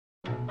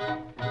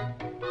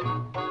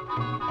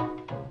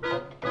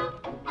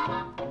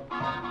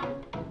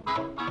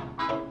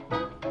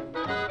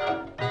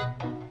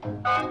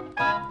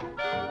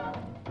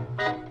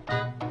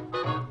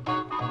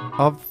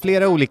Av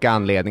flera olika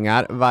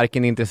anledningar,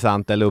 varken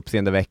intressant eller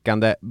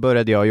uppseendeväckande,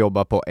 började jag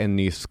jobba på en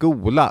ny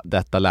skola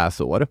detta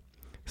läsår.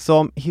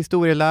 Som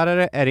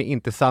historielärare är det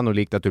inte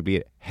sannolikt att du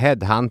blir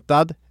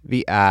headhuntad.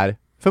 Vi är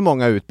för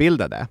många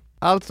utbildade.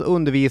 Alltså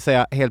undervisar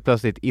jag helt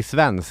plötsligt i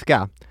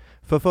svenska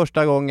för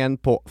första gången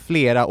på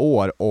flera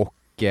år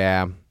och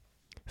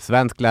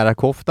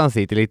svensklärarkoftan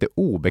sitter lite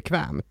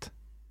obekvämt.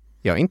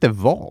 Jag är inte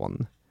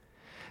van.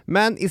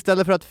 Men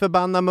istället för att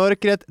förbanna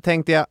mörkret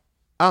tänkte jag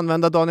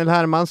använda Daniel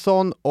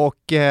Hermansson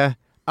och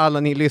alla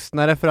ni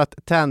lyssnare för att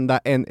tända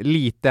en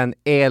liten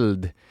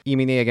eld i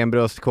min egen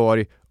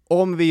bröstkorg.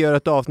 Om vi gör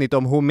ett avsnitt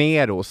om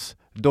Homeros,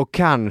 då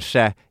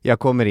kanske jag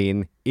kommer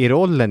in i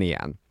rollen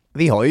igen.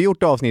 Vi har ju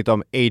gjort avsnitt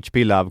om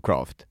H.P.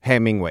 Lovecraft,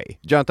 Hemingway,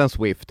 Jonathan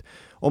Swift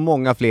och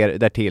många fler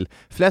därtill.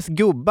 Flest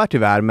gubbar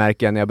tyvärr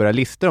märker jag när jag börjar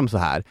lista dem så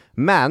här.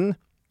 Men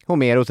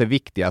Homeros är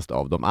viktigast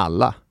av dem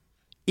alla.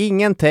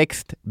 Ingen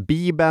text,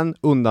 Bibeln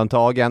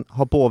undantagen,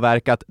 har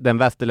påverkat den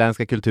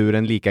västerländska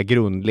kulturen lika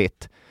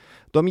grundligt.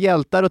 De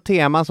hjältar och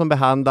teman som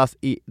behandlas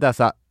i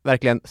dessa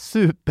verkligen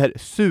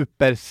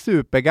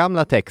super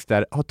gamla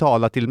texter har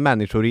talat till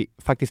människor i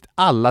faktiskt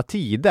alla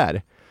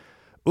tider.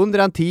 Under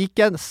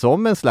antiken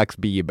som en slags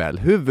bibel,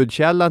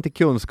 huvudkällan till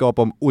kunskap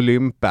om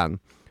Olympen.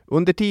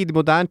 Under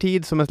tidig-modern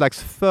tid som en slags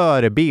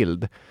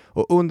förebild.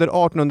 Och under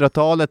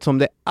 1800-talet som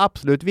det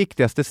absolut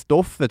viktigaste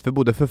stoffet för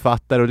både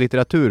författare och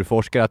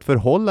litteraturforskare att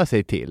förhålla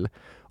sig till.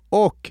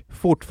 Och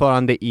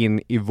fortfarande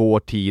in i vår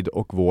tid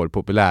och vår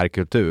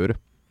populärkultur.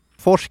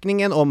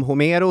 Forskningen om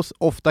Homeros,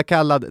 ofta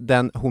kallad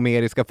den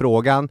homeriska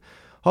frågan,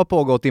 har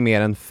pågått i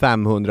mer än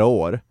 500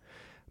 år.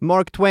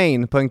 Mark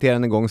Twain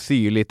poängterade en gång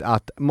syrligt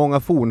att många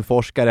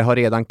fornforskare har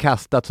redan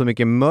kastat så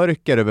mycket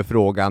mörker över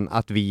frågan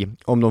att vi,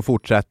 om de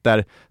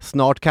fortsätter,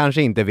 snart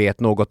kanske inte vet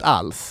något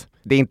alls.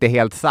 Det är inte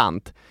helt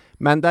sant,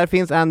 men där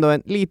finns ändå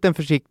en liten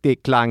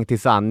försiktig klang till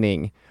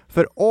sanning.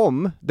 För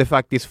om det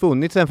faktiskt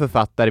funnits en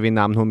författare vid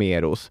namn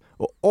Homeros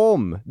och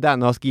om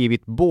den har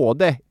skrivit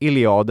både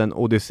Iliaden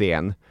och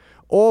Odysseen,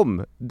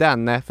 om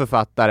denne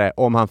författare,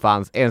 om han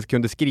fanns, ens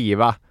kunde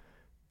skriva,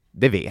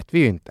 det vet vi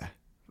ju inte.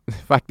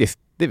 Faktiskt,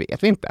 det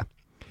vet vi inte.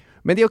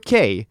 Men det är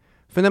okej,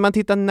 för när man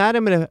tittar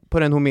närmare på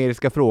den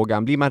homeriska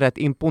frågan blir man rätt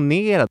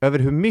imponerad över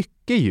hur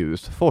mycket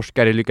ljus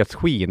forskare lyckats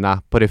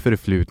skina på det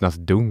förflutnas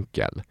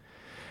dunkel.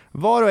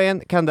 Var och en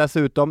kan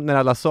dessutom, när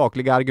alla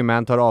sakliga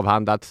argument har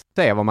avhandlats,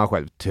 säga vad man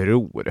själv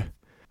tror.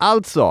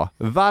 Alltså,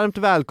 varmt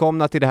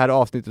välkomna till det här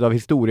avsnittet av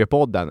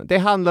Historiepodden. Det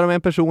handlar om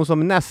en person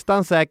som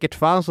nästan säkert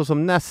fanns och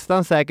som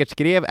nästan säkert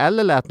skrev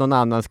eller lät någon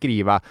annan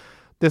skriva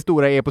det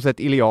stora eposet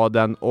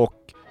Iliaden och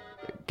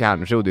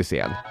kanske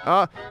Odysseen.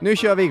 Ja, nu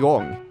kör vi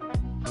igång.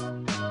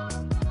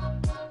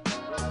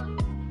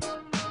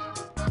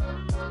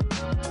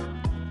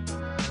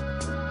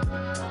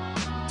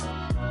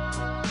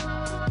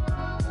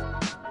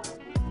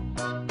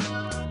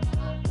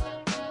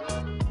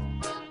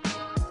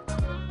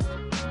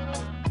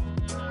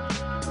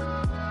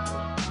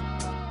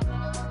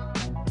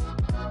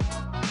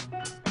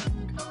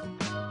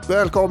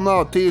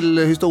 Välkomna till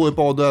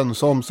Historiepodden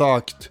som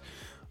sagt.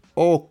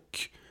 Och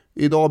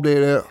idag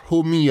blir det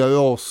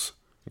Homeros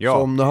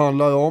som det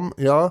handlar om.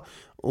 Ja.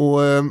 Och,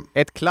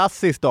 ett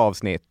klassiskt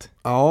avsnitt.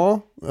 Ja,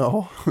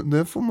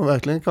 det får man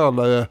verkligen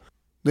kalla det.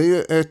 Det är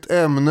ju ett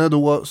ämne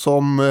då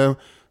som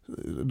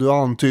du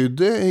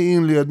antydde i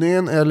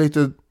inledningen är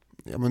lite,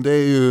 ja men det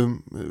är ju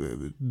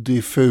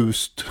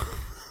diffust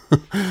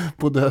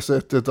på det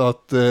sättet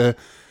att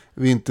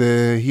vi inte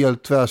är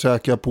helt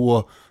tvärsäkra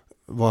på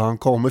var han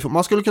kommer ifrån.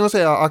 Man skulle kunna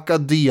säga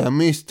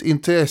akademiskt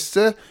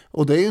intresse,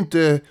 och det är ju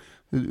inte,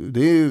 det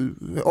är ju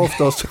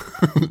oftast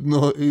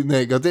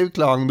negativ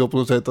klang då på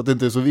något sätt, att det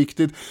inte är så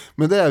viktigt.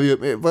 Men det är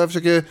ju, vad jag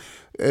försöker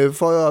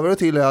föra över det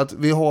till är att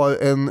vi har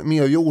en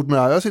mer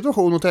jordnära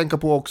situation att tänka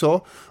på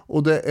också,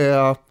 och det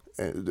är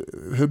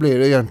hur blir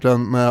det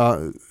egentligen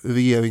med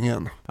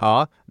regeringen?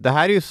 Ja, det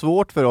här är ju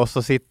svårt för oss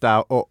att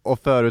sitta och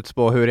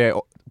förutspå hur det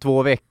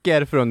 2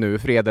 veckor från nu,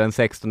 fredag den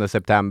 16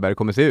 september,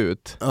 kommer se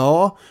ut.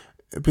 Ja,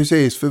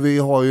 precis, för vi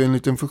har ju en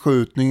liten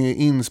förskjutning i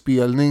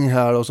inspelning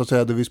här, och så att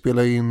säga, där vi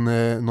spelar in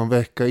någon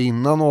vecka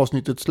innan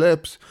avsnittet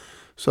släpps.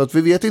 Så att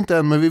vi vet inte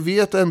än, men vi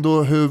vet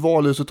ändå hur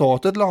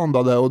valresultatet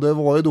landade, och det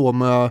var ju då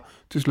med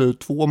till slut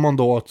 2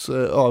 mandats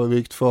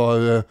övervikt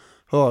för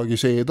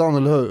högersidan,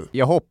 eller hur?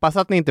 Jag hoppas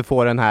att ni inte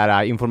får den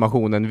här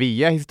informationen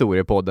via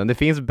Historiepodden. Det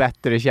finns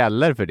bättre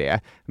källor för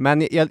det. Men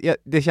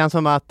det känns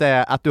som att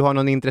du har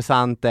någon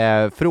intressant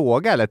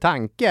fråga eller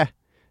tanke,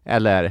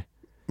 eller?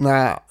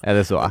 Nej.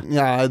 Eller så?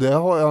 Nej, det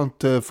har jag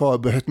inte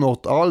förberett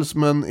något alls,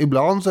 men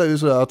ibland så är det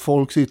så att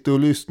folk sitter och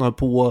lyssnar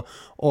på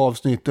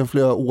avsnitten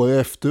flera år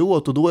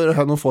efteråt, och då är det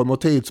här någon form av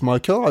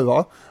tidsmarkör,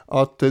 va?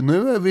 Att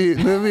nu är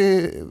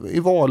vi i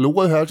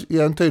valår här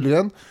igen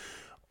tydligen.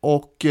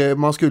 Och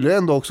man skulle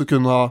ändå också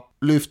kunna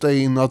lyfta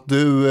in att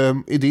du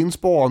i din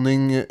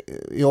spaning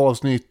i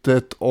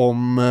avsnittet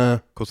om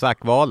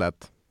kosackvalet.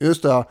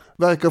 Just det,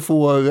 verkar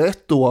få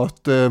rätt då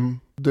att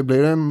det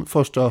blir den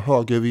första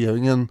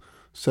högerregeringen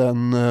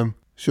sedan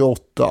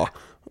 28.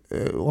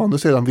 Å andra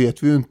sidan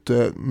vet vi ju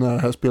inte när det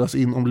här spelas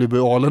in om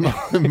Liberalerna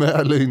är med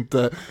eller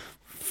inte.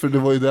 För det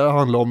var ju det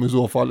handlade om i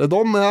så fall. Är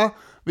de med,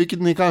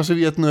 vilket ni kanske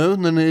vet nu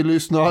när ni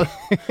lyssnar,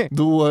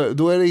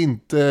 då är det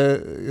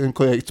inte en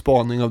korrekt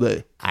spaning av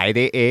dig. Nej,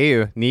 det är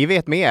ju, ni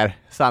vet mer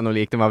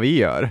sannolikt än vad vi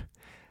gör.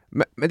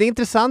 Men det är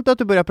intressant att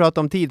du börjar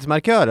prata om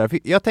tidsmarkörer, för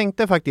jag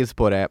tänkte faktiskt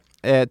på det.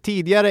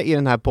 Tidigare i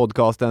den här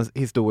podcastens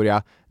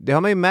historia, det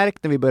har man ju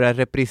märkt när vi börjar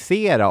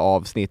reprisera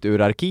avsnitt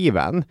ur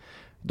arkiven.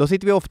 Då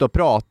sitter vi ofta och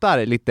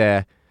pratar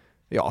lite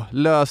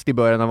löst i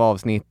början av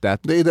avsnittet.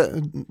 Det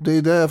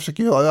är det jag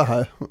försöker göra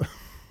här.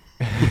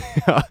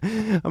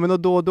 Ja, men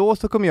och då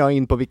så kommer jag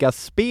in på vilka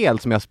spel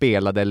som jag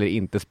spelade eller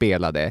inte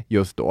spelade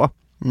just då.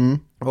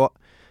 Och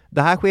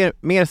det här sker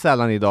mer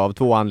sällan idag av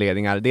 2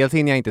 anledningar. Dels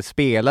hinner jag inte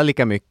spela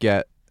lika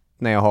mycket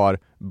när jag har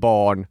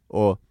barn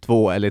och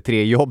 2 eller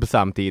 3 jobb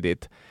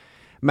samtidigt.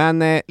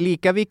 Men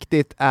lika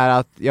viktigt är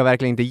att jag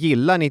verkligen inte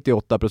gillar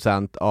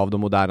 98% av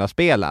de moderna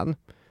spelen.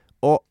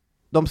 Och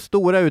de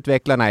stora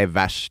utvecklarna är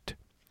värst.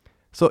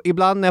 Så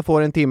ibland när jag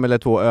får 1 timme eller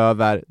 2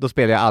 över, då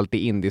spelar jag alltid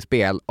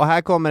indiespel. Och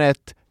här kommer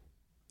ett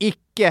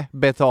icke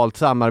betalt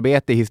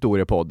samarbete i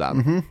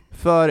Historiepodden.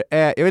 För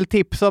jag vill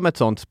tipsa om ett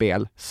sånt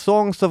spel.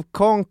 Songs of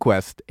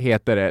Conquest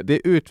heter det. Det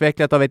är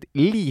utvecklat av ett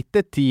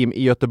litet team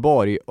i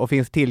Göteborg och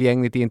finns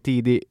tillgängligt i en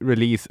tidig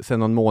release sedan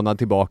någon månad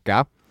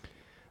tillbaka.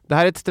 Det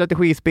här är ett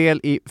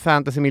strategispel i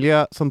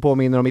fantasymiljö som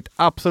påminner om mitt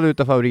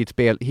absoluta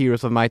favoritspel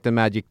Heroes of Might and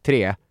Magic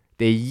 3.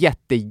 Det är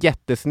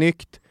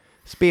jättesnyggt.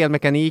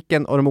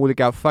 Spelmekaniken och de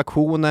olika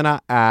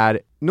faktionerna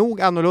är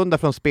nog annorlunda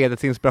från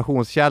spelets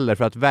inspirationskällor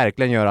för att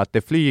verkligen göra att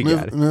det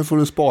flyger. Nu får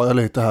du spara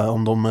lite här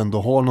om de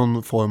ändå har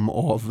någon form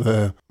av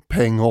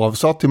pengar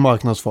avsatt till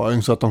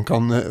marknadsföring så att de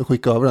kan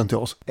skicka över den till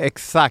oss.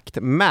 Exakt,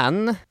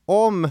 men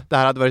om det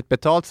här hade varit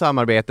betalt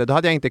samarbete då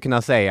hade jag inte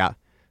kunnat säga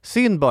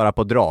synd bara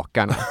på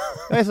drakarna.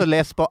 Jag är så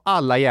less på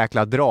alla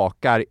jäkla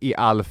drakar i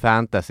all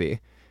fantasy.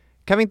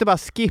 Kan vi inte bara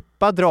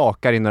skippa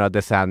drakar i några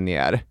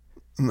decennier?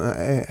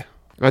 Nej.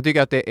 Jag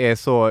tycker att det är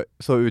så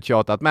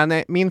uttjatat.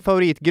 Men min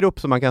favoritgrupp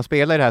som man kan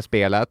spela i det här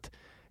spelet,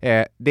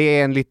 det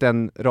är en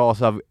liten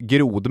ras av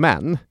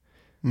grodmän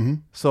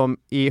som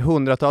i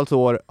hundratals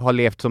år har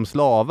levt som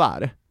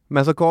slavar.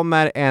 Men så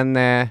kommer en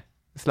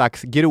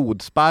slags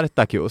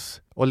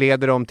grodspartakus och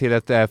leder dem till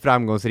ett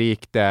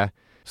framgångsrikt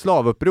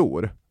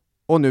slavuppror.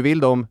 Och nu vill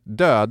de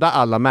döda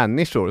alla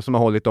människor som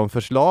har hållit dem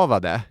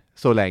förslavade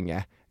så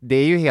länge. Det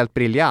är ju helt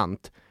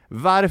briljant.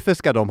 Varför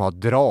ska de ha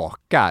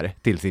drakar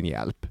till sin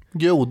hjälp?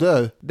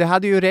 Grodor. Det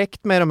hade ju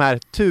räckt med de här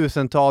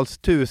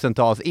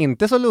tusentals,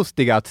 inte så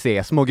lustiga att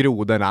se, små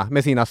grodorna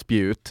med sina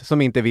spjut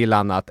som inte vill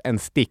annat än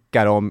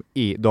sticka dem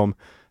i de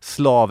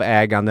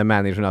slavägande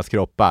människornas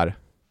kroppar.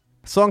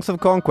 Songs of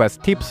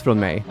Conquest, tips från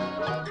mig.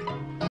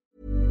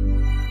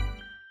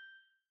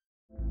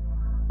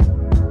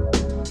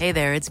 Hey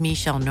there, it's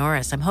Michelle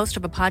Norris. I'm host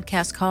of a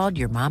podcast called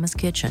Your Mama's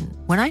Kitchen.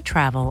 When I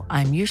travel,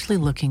 I'm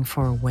usually looking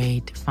for a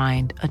way to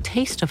find a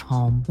taste of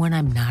home when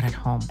I'm not at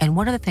home. And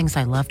one of the things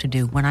I love to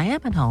do when I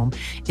am at home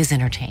is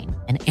entertain.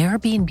 And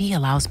Airbnb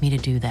allows me to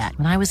do that.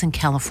 When I was in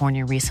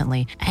California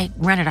recently, I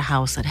rented a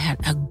house that had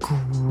a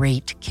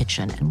great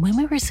kitchen. And when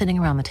we were sitting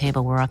around the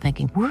table, we were all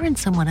thinking, we're in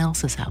someone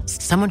else's house.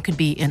 Someone could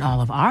be in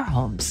all of our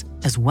homes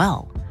as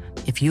well.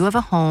 If you have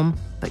a home,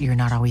 but you're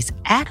not always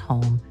at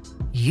home,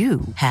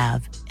 you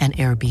have an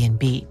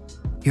Airbnb.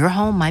 Your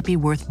home might be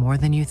worth more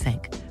than you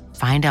think.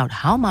 Find out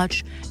how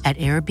much at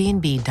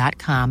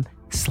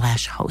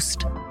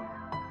airbnb.com/host.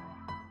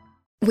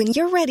 When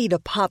you're ready to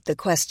pop the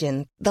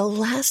question, the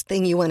last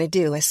thing you want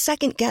to do is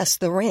second-guess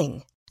the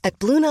ring. At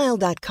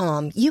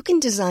BlueNile.com, you can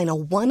design a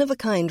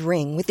one-of-a-kind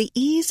ring with the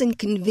ease and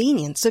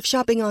convenience of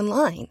shopping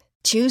online.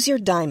 Choose your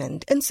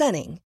diamond and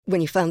setting.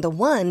 When you find the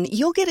one,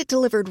 you'll get it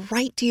delivered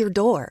right to your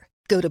door.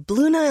 Go to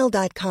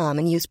BlueNile.com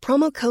and use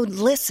promo code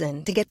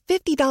LISTEN to get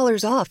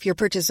 $50 off your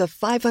purchase of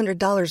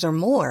 $500 or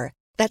more.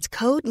 That's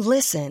code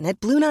LISTEN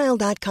at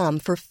BlueNile.com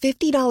for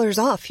 $50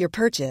 off your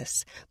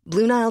purchase.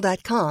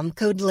 BlueNile.com,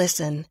 code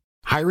LISTEN.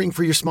 Hiring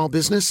for your small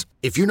business?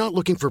 If you're not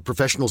looking for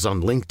professionals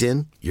on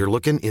LinkedIn, you're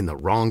looking in the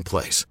wrong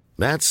place.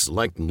 That's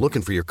like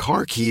looking for your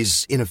car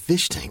keys in a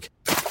fish tank.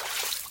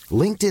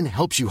 LinkedIn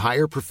helps you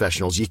hire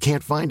professionals you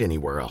can't find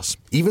anywhere else,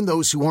 even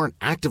those who aren't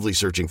actively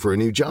searching for a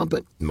new job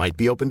but might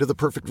be open to the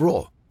perfect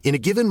role. In a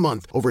given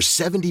month, over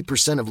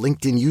 70% of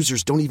LinkedIn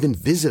users don't even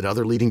visit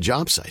other leading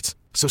job sites.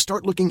 So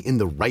start looking in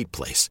the right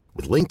place.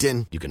 With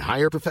LinkedIn, you can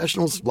hire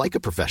professionals like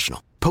a professional.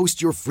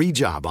 Post your free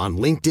job on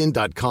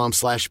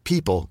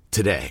linkedin.com/people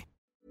today.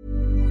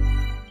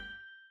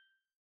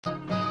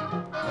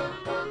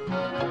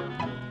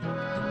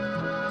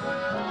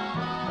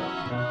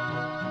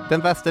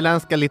 Den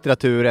västerländska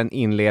litteraturen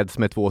inleds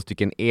med 2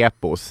 stycken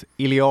epos,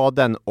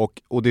 Iliaden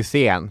och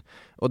Odysseen.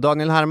 Och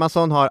Daniel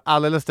Hermansson har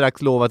alldeles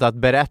strax lovat att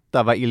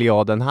berätta vad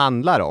Iliaden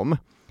handlar om.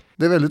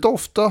 Det är väldigt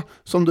ofta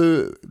som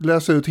du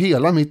läser ut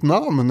hela mitt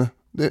namn.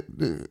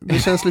 Det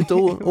känns lite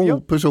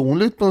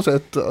opersonligt på något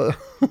sätt.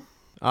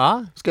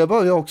 Ja. Ska jag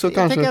börja också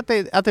kanske? Jag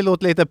tänker att det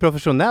låter lite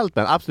professionellt,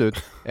 men absolut.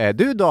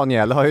 Du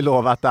Daniel har ju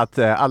lovat att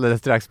alldeles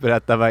strax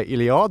berätta vad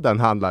Iliaden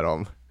handlar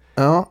om.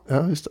 Ja,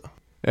 just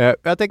det.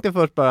 Jag tänkte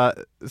först bara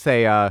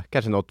säga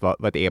kanske något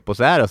vad ett epos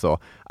är och så.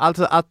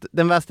 Alltså att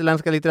den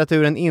västerländska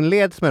litteraturen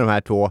inleds med de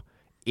här 2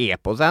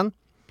 eposen.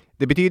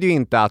 Det betyder ju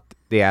inte att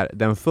det är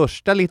den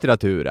första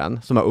litteraturen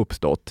som har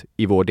uppstått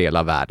i vår del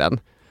av världen.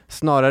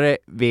 Snarare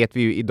vet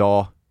vi ju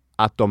idag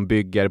att de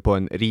bygger på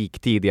en rik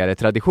tidigare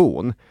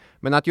tradition.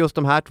 Men att just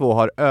de här 2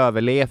 har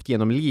överlevt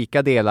genom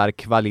lika delar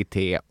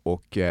kvalitet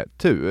och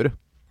tur.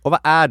 Och vad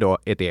är då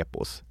ett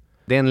epos?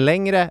 Det är en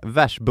längre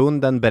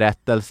versbunden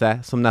berättelse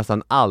som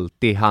nästan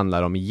alltid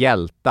handlar om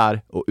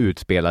hjältar och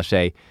utspelar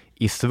sig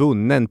i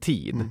svunnen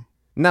tid.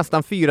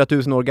 Nästan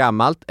 4000 år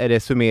gammalt är det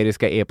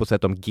sumeriska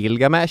eposet om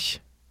Gilgamesh.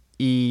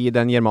 I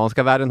den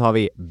germanska världen har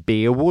vi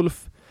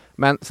Beowulf.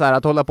 Men så här,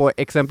 att hålla på att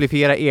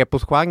exemplifiera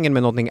eposgenren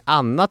med någonting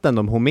annat än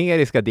de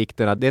homeriska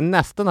dikterna, det är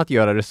nästan att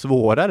göra det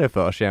svårare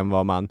för sig än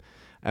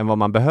vad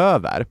man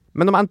behöver.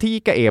 Men de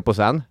antika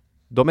eposen,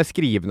 de är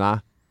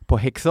skrivna på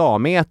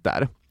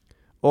hexameter.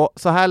 Och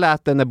så här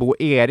lät det när Bo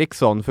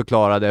Eriksson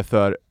förklarade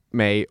för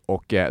mig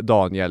och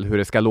Daniel hur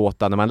det ska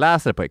låta när man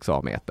läser på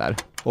hexameter.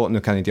 Och nu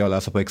kan inte jag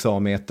läsa på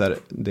hexameter,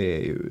 det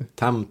är ju...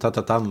 Tam,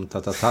 tam.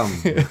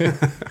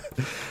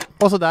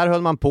 Och så där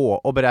höll man på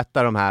och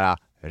berättar de här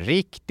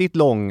riktigt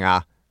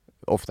långa,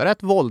 ofta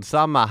rätt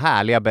våldsamma,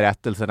 härliga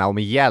berättelserna om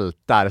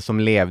hjältar som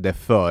levde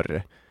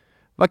förr.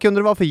 Vad kunde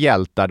det vara för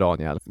hjältar,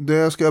 Daniel?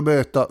 Det ska jag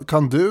berätta.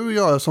 Kan du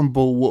göra som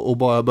Bo och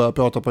bara börja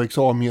prata på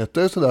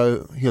hexameter sådär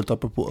helt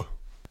apropå?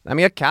 Nej,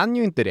 men jag kan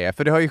ju inte det,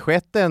 för det har ju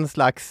skett en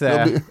slags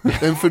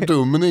en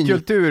fördumning.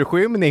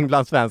 kulturskymning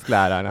bland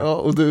svensklärarna. Ja,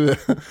 och du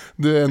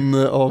är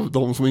en av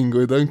de som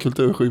ingår i den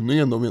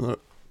kulturskymningen då, menar du?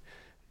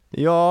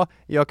 Ja,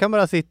 jag kan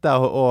bara sitta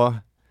och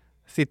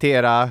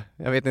citera,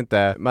 jag vet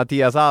inte,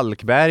 Mattias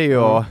Alkberg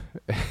och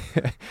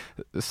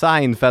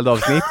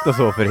Seinfeld-avsnitt och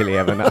så för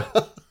eleverna.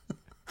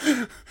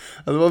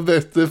 Ja, det var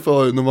bättre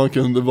för när man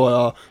kunde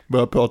bara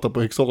börja prata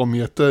på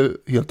hexameter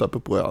helt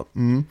apropå, ja.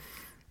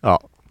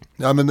 Ja.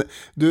 Ja, men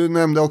du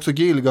nämnde också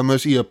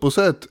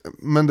Gilgamesh-eposet,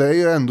 men det är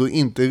ju ändå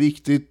inte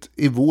riktigt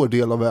i vår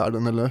del av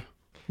världen, eller?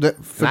 Det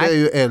är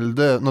ju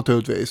äldre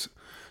naturligtvis.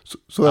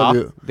 Så ja, är det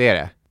ju. Det är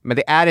det. Men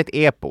det är ett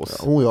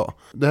epos. Ja.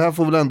 Det här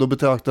får väl ändå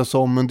betraktas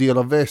som en del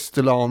av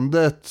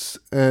västerlandets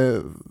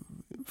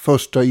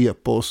första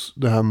epos,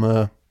 det här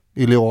med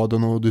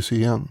Iliaden och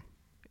Odysseen.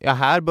 Ja,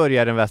 här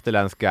börjar den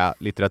västerländska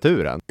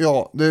litteraturen.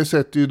 Ja, det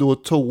sätter ju då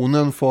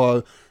tonen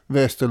för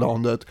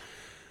västerlandet.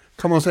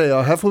 Kan man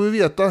säga. Här får vi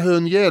veta hur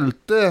en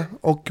hjälte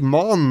och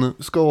man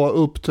ska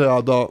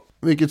uppträda,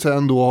 vilket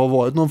sen då har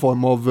varit någon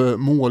form av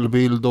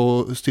målbild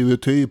och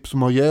stereotyp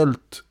som har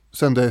gällt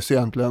sedan dess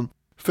egentligen.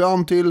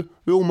 Fram till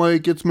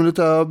romarrikets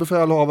militära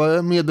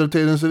befälhavare,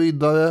 medeltidens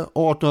riddare,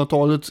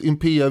 1800-talets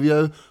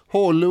imperier,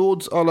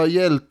 Hollywoods alla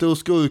hjälte- och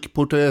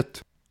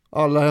skurkporträtt.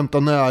 Alla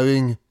hämtar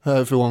näring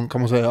härifrån,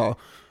 kan man säga.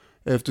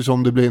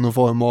 Eftersom det blir någon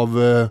form av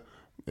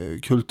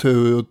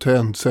kultur- och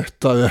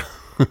trendsättare.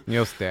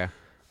 Just det.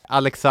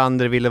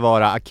 Alexander ville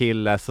vara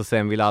Achilles och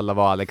sen vill alla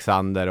vara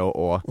Alexander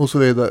och så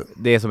vidare.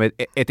 Det är som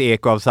ett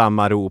eko av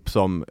samma rop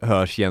som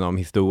hörs genom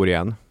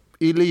historien.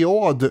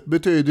 Iliad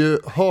betyder ju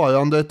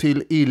hörande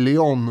till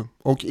Ilion,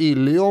 och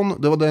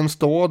Ilion, det var den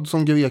stad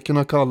som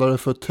grekerna kallade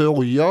för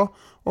Troja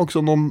och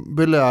som de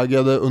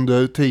belägrade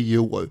under 10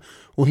 år.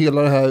 Och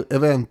hela det här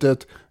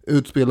eventet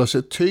utspelar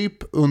sig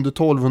typ under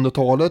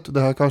 1200-talet.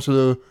 Det här kanske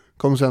du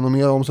kommer säga något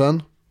mer om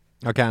sen.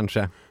 Ja,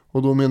 kanske.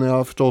 Och då menar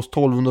jag förstås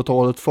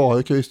 1200-talet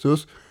före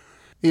Kristus.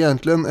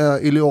 Egentligen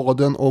är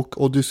Iliaden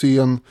och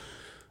Odysseen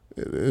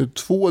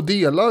 2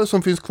 delar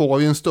som finns kvar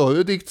i en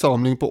större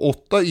diktsamling på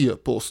 8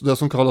 epos, det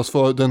som kallas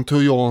för den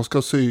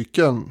trojanska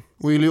cykeln.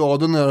 Och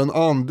Iliaden är den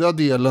andra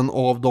delen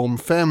av de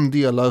 5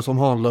 delar som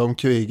handlar om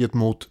kriget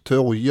mot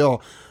Troja.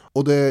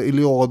 Och det är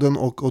Iliaden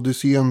och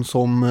Odysseen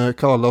som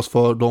kallas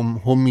för de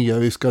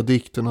homeriska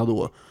dikterna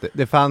då.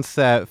 Det fanns,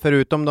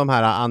 förutom de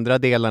här andra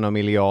delarna om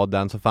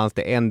Iliaden, så fanns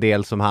det en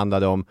del som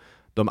handlade om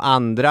de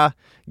andra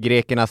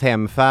grekernas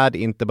hemfärd,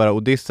 inte bara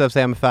Odysseus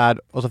hemfärd.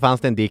 Och så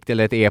fanns det en dikt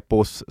eller ett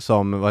epos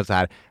som var så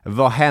här: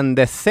 vad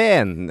hände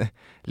sen?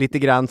 Lite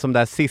grann som det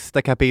här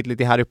sista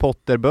kapitlet i Harry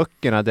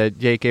Potter-böckerna där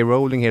J.K.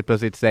 Rowling helt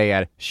plötsligt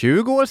säger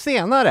 20 år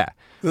senare.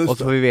 Och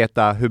så får vi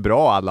veta hur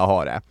bra alla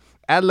har det.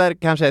 Eller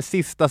kanske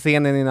sista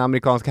scenen i en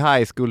amerikansk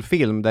high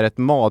school-film där ett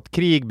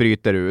matkrig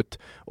bryter ut.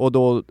 Och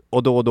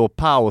då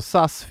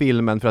pausas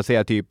filmen för att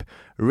säga typ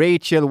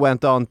Rachel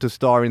went on to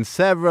star in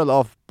several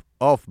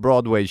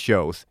off-Broadway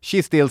shows.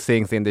 She still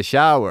sings in the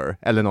shower.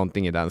 Eller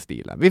någonting i den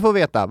stilen. Vi får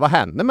veta, vad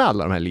hände med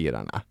alla de här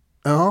lirarna?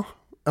 Ja,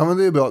 men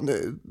det är bra.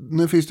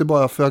 Nu finns det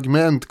bara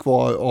fragment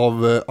kvar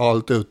av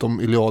allt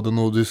utom Iliaden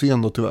och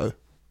Odysseen då, tyvärr.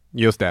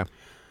 Just det.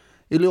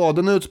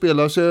 Iliaden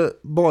utspelar sig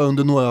bara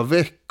under några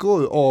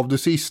veckor av det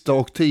sista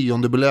och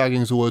 10:e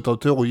belägringsåret av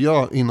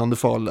Troja innan det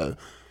faller.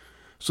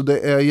 Så det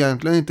är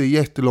egentligen inte en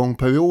jättelång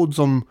period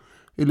som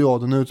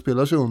Iliaden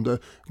utspelar sig under.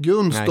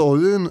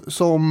 Grundstoryn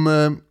som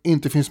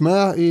inte finns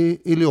med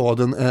i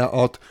Iliaden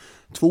är att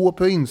 2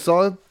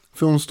 prinsar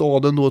från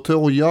staden då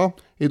Troja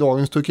i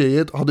dagens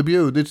Turkiet hade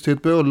bjudits till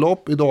ett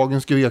bröllop i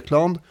dagens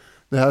Grekland.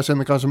 Det här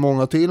känner kanske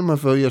många till, men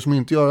för er som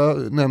inte gör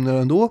det nämner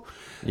jag ändå.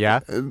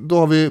 Yeah. Då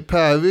har vi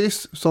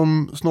Paris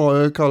som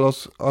snarare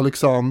kallas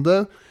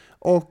Alexander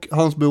och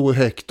hans bror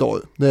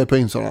Hector. Det är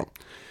prinsarna.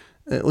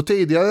 Och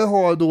tidigare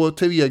har då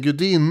 3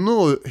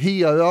 gudinnor,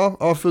 Hera,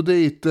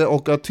 Afrodite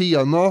och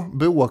Athena,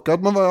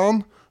 bråkat med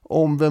varandra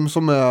om vem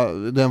som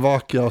är den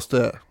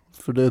vackraste.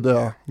 För det är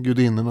det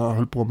gudinnorna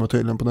höll på med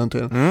tydligen på den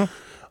tiden.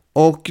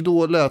 Och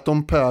då lät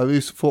de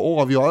Paris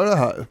få avgöra det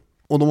här.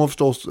 Och de har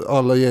förstås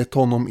alla gett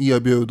honom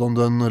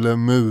erbjudanden eller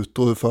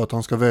mutor för att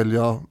han ska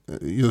välja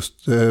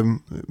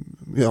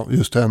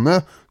just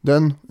henne.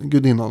 Den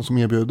gudinnan som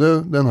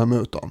erbjuder den här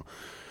mutan.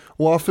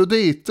 Och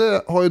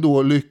Afrodite har ju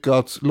då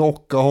lyckats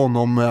locka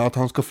honom med att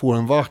han ska få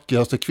den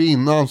vackraste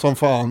kvinnan som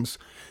fanns.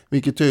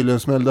 Vilket tydligen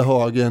smällde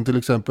högre än till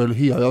exempel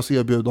Heras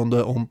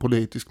erbjudande om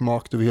politisk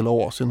makt över hela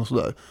Asien och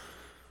sådär.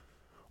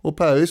 Och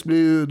Paris blir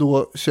ju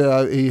då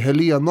kär i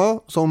Helena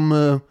som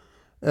är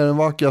den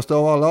vackraste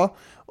av alla.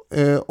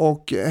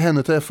 Och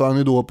henne träffar han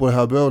ju då på det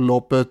här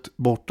bröllopet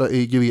borta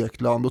i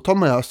Grekland och tar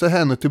med sig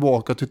henne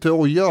tillbaka till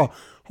Troja.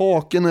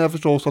 Haken är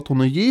förstås att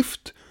hon är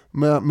gift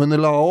med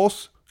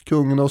Menelaos,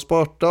 kungen av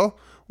Sparta,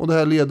 och det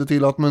här leder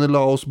till att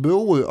Menelaos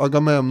bror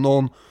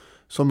Agamemnon,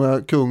 som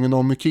är kungen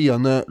av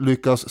Mykene,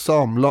 lyckas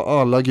samla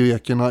alla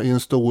grekerna i en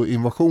stor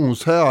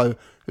invasionshär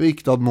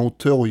riktad mot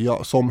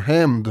Troja som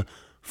hämnd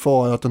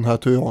för att den här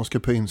trojanska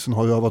prinsen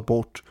har rövat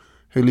bort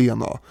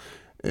Helena.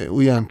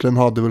 Och egentligen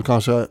hade väl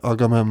kanske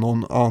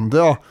Agamemnon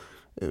andra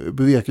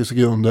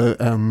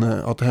bevekelsegrunder än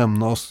att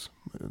hämnas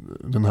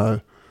den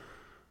här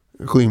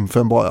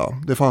skymfen bara.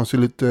 Det fanns ju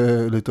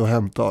lite att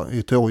hämta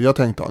i Troja,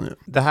 tänkte han ju.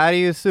 Det här är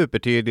ju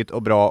supertydligt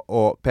och bra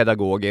och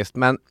pedagogiskt,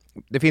 men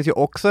det finns ju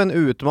också en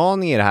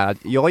utmaning i det här.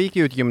 Jag gick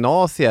ut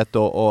gymnasiet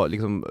och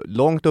liksom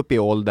långt upp i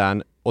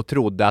åldern och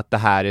trodde att det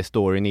här är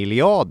storyn i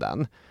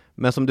Iliaden.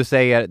 Men som du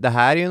säger, det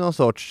här är ju någon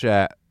sorts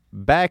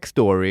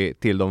backstory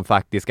till de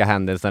faktiska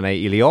händelserna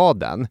i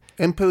Iliaden.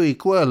 En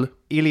prequel.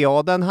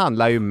 Iliaden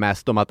handlar ju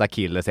mest om att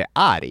Achilles är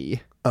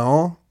arg.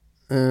 Ja,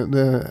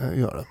 det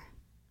gör det.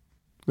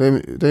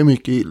 Det är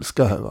mycket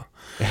ilska här, va?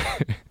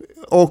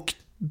 Och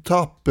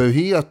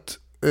tapperhet.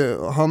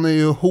 Han är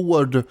ju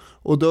hård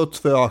och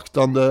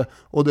dödsföraktande,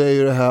 och det är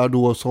ju det här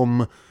då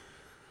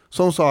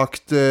som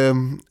sagt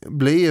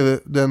blev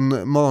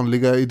den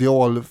manliga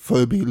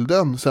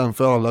idealförebilden sen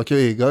för alla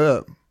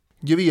krigare.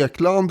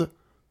 Grekland,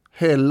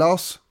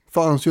 Hellas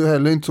fanns ju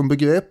heller inte som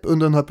begrepp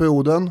under den här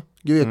perioden.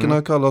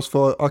 Grekerna kallas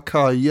för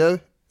akajer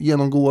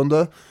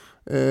genomgående.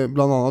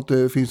 Bland annat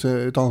det finns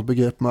ett annat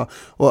begrepp med.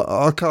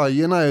 Och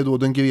akajerna är då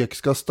den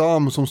grekiska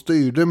stam som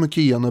styrde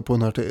Mykene på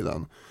den här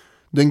tiden.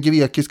 Den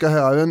grekiska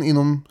hären,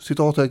 inom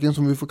citattecken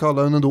som vi får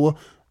kalla den då,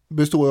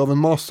 består av en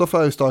massa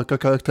färgstarka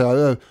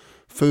karaktärer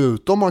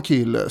förutom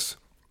Achilles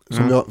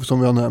som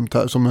vi har nämnt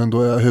här, som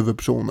ändå är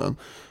huvudpersonen.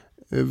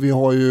 Vi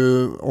har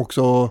ju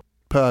också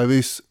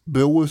Paris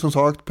bror, som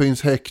sagt,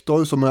 prins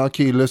Hector, som är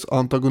Achilles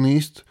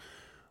antagonist.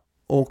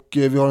 Och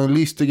vi har en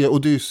listige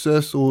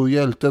Odysseus och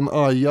hjälten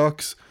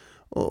Ajax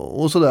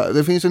och sådär.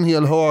 Det finns en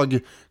hel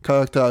hög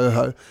karaktärer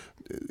här.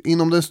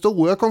 Inom den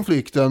stora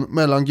konflikten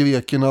mellan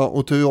grekerna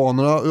och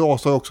tyrannerna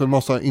rasar också en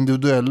massa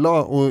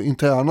individuella och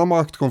interna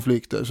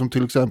maktkonflikter, som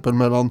till exempel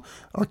mellan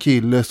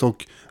Achilles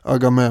och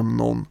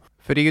Agamemnon.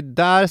 För det är ju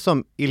där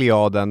som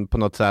Iliaden på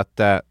något sätt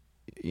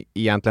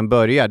egentligen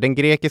börjar. Den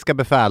grekiska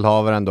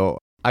befälhavaren då,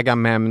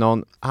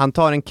 Agamemnon, han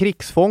tar en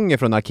krigsfånge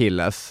från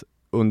Achilles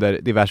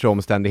under diverse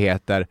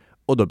omständigheter,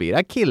 och då blir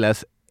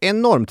Achilles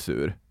enormt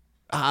sur.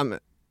 Han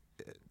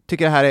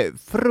tycker det här är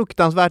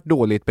fruktansvärt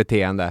dåligt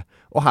beteende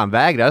och han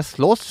vägrar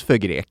slåss för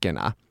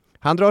grekerna.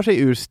 Han drar sig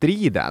ur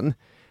striden,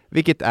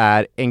 vilket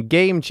är en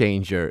game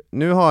changer.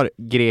 Nu har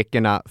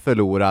grekerna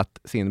förlorat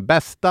sin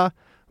bästa,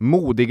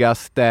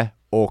 modigaste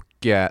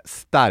och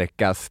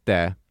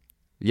starkaste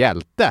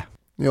hjälte.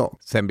 Ja.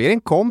 Sen blir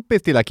en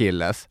kompis till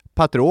Achilles,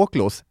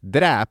 Patroklos,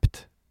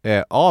 dräpt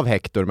av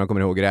Hector, om jag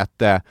kommer ihåg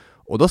rätt.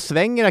 Och då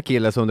svänger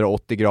Achilles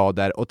 180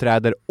 grader och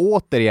träder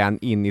återigen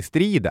in i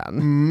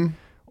striden.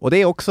 Och det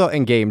är också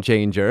en game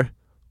changer.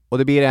 Och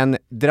det blir en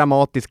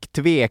dramatisk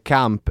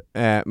tvekamp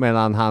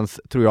mellan hans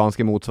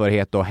trojanska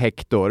motsvarighet och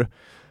Hector,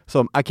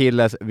 som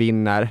Achilles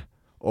vinner.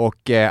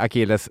 Och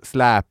Achilles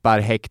släpar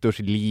Hectors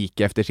lik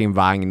efter sin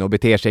vagn och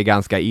beter sig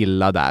ganska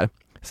illa där.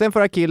 Sen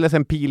får Achilles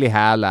en pil i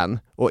hälen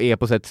och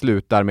eposet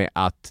slutar med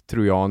att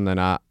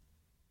trojanerna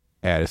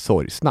är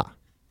sorgsna.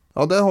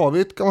 Ja, där har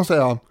vi det, kan man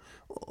säga.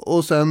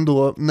 Och sen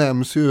då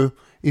nämns ju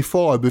i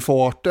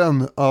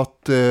förbifarten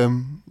att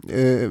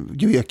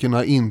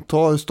grekerna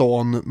intar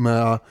stan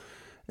med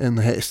en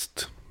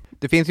häst.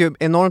 Det finns ju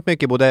enormt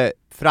mycket både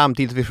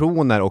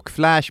framtidsvisioner och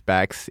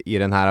flashbacks i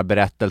den här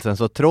berättelsen,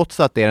 så trots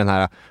att det är den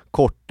här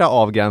korta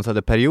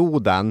avgränsade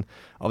perioden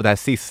av det här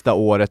sista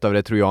året av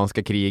det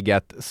trojanska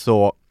kriget,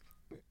 så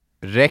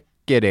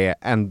räcker räcker det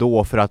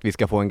ändå för att vi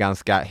ska få en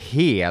ganska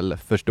hel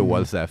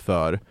förståelse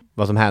för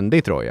vad som hände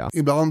i Troja.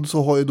 Ibland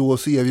så har ju då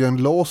serien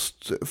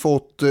Lost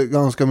fått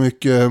ganska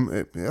mycket,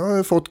 jag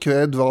har fått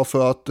cred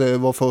för att det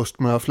var först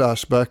med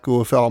flashback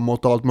och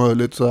framåt och allt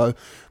möjligt så här.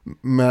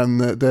 Men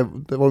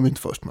det var de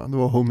inte först med, det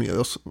var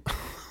Homeros.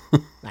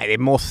 Nej, det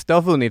måste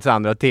ha funnits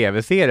andra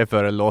tv-serier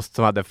för Lost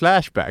som hade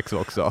flashbacks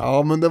också.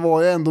 Ja, men det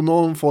var ju ändå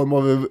någon form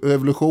av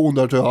revolution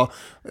där tror jag.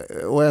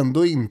 Och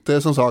ändå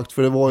inte som sagt,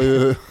 för det var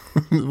ju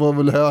det var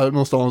väl här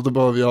någonstans det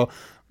började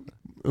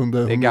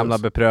under Det är gamla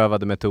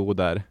beprövade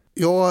metoder.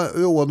 Jag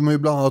rådde mig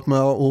bland annat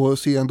med att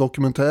se en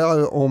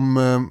dokumentär om,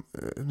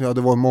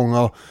 det var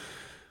många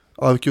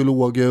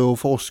arkeologer och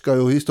forskare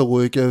och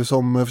historiker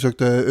som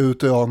försökte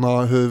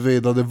utröna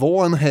huruvida det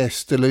var en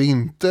häst eller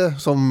inte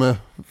som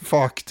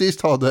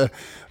faktiskt hade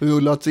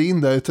rullats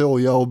in där i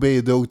Troja och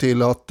bidrog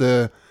till att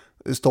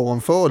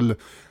stan föll.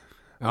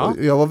 Ja.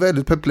 Jag var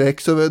väldigt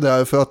perplex över det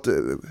där för att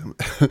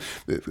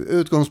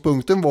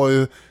utgångspunkten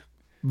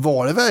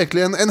var det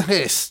verkligen en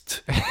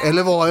häst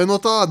eller var det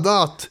något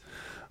annat?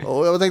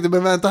 Och jag tänkte,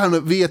 men vänta här nu,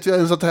 vet vi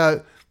ens att här,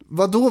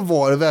 vadå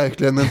var det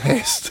verkligen en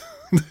häst?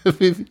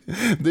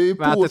 Det är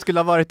men att det skulle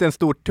ha varit en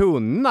stor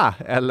tunna,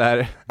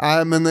 eller?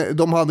 Nej, men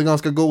de hade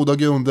ganska goda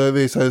grunder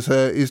visade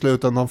sig i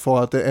slutändan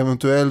för att det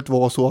eventuellt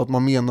var så att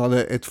man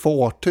menade ett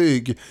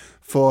fartyg.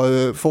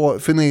 För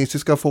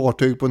feniciska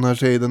fartyg på den här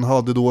tiden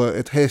hade då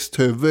ett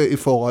hästhuvud i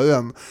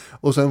faren.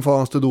 Och sen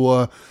fanns det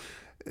då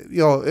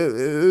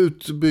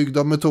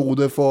utbyggda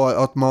metoder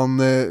för att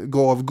man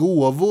gav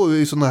gåvor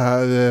i såna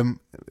här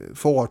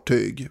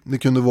fartyg. Det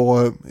kunde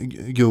vara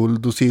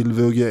guld och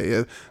silver och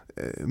grejer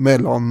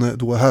mellan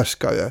då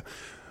härskare.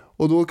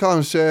 Och då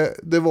kanske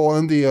det var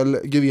en del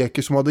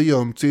greker som hade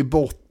gömt sig i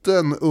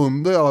botten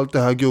under allt det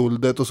här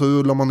guldet och så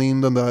rullar man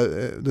in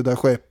det där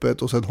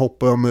skeppet och sen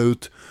hoppar de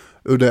ut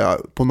ur det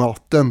på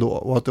natten då.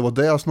 Och att det var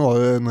det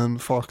snarare än en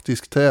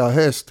faktisk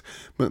trähäst.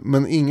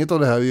 Men inget av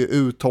det här är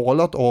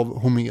uttalat av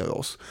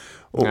Homeros.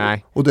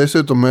 Och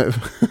dessutom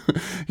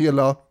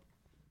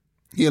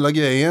hela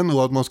grejen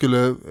då att man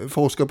skulle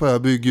forska på det här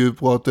bygger ju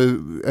på att det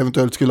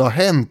eventuellt skulle ha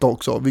hänt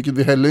också, vilket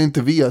vi heller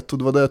inte vet, och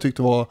det var det jag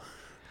tyckte var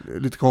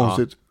lite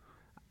konstigt. Ja.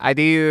 Nej,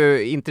 det är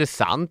ju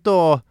intressant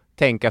att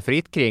tänka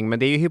fritt kring, men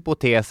det är ju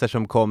hypoteser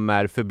som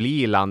kommer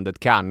förbli i landet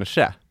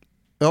kanske.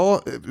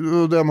 Ja,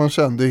 det man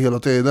kände hela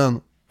tiden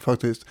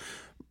faktiskt.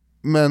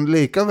 Men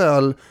lika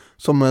väl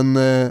som en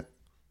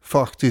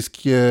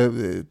faktisk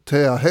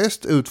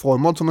trähäst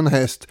utformad som en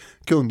häst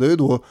kunde ju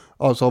då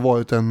alltså ha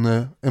varit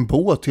en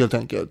båt helt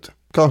enkelt.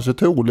 Kanske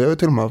troligare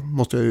till och med,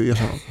 måste jag ju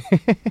erkänna.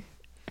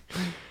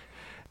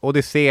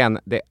 Odysseen,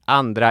 det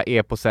andra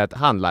eposet,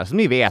 handlar som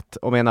ni vet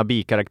om en av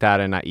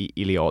bikaraktärerna i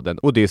Iliaden,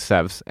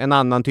 Odysseus, en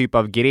annan typ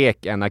av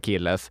grek än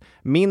Achilles.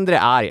 Mindre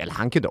arg, eller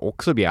han kunde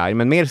också bli arg,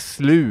 men mer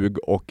slug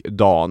och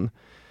dan.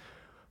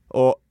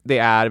 Och det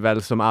är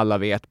väl som alla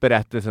vet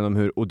berättelsen om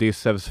hur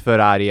Odysseus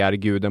förargar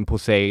guden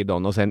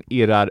Poseidon och sen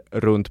irrar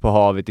runt på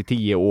havet i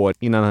 10 år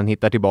innan han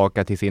hittar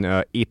tillbaka till sin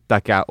ö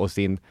Ithaka och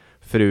sin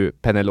fru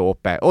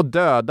Penelope och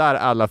dödar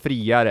alla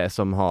friare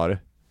som har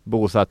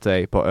bosatt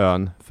sig på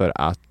ön för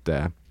att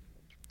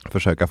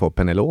försöka få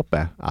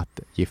Penelope att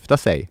gifta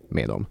sig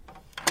med dem.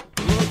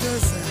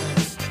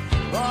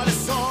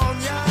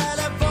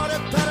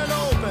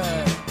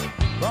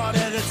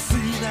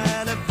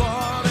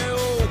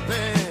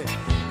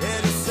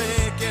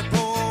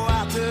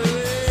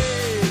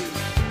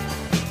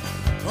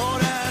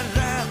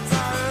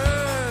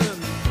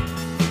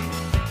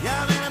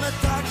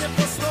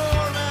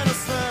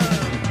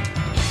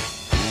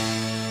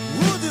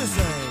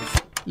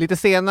 Lite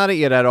senare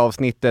i det här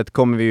avsnittet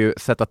kommer vi ju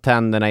sätta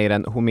tänderna i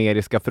den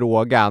homeriska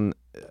frågan,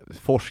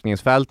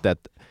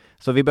 forskningsfältet.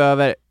 Så vi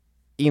behöver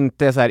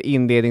inte så här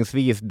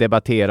inledningsvis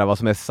debattera vad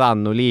som är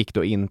sannolikt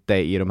och inte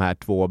i de här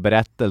 2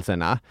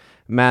 berättelserna.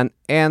 Men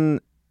en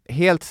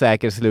helt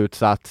säker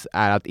slutsats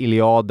är att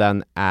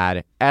Iliaden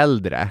är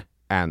äldre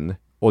än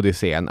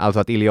Odysseen. Alltså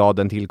att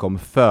Iliaden tillkom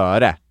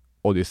före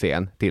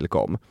Odysseen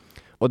tillkom.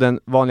 Och den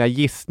vanliga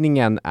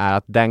gissningen är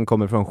att den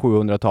kommer från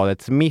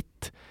 700-talets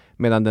mitt,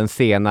 medan den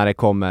senare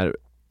kommer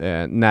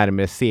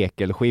närmare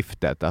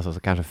sekelskiftet, alltså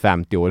kanske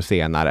 50 år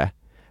senare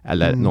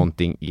eller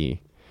någonting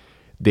i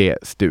det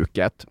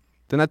stuket.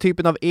 Den här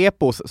typen av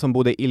epos som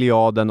både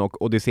Iliaden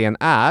och Odysseen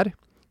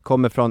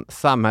kommer från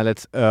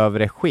samhällets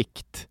övre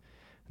skikt.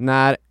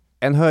 När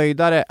en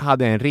höjdare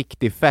hade en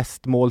riktig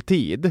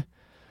festmåltid,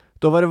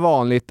 då var det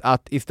vanligt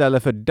att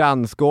istället för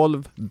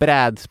dansgolv,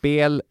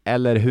 brädspel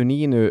eller hur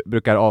ni nu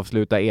brukar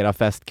avsluta era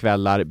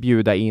festkvällar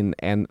bjuda in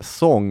en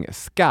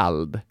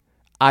sångskald.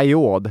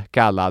 Aiod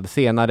kallad,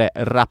 senare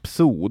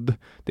rapsod.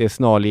 Det är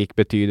snarlik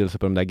betydelse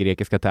på de där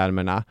grekiska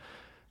termerna.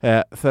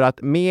 För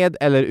att med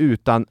eller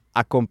utan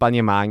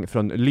ackompanjemang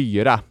från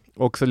lyra,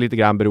 också lite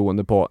grann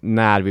beroende på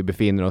när vi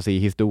befinner oss i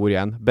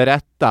historien,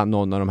 berätta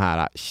någon av de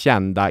här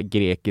kända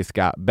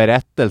grekiska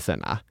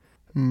berättelserna.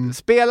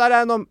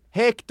 Spelaren om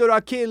Hector och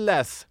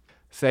Achilles,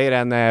 säger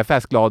en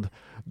festglad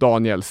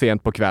Daniel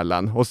sent på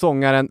kvällen, och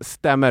sångaren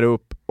stämmer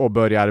upp och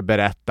börjar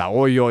berätta.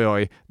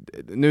 Oj,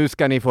 nu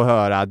ska ni få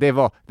höra. Det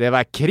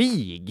var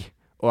krig.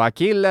 Och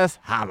Achilles,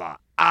 han var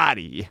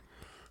arg.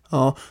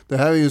 Ja, det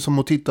här är ju som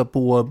att titta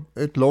på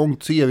ett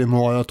långt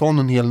seriemaraton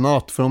en hel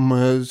natt. För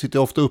de sitter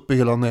ofta uppe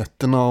hela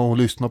nätterna och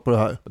lyssnar på det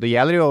här. Och det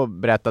gäller ju att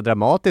berätta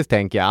dramatiskt,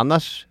 tänker jag.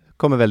 Annars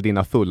kommer väl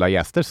dina fulla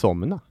gäster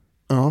somna.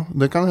 Ja,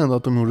 det kan hända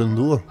att de gjorde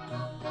ändå.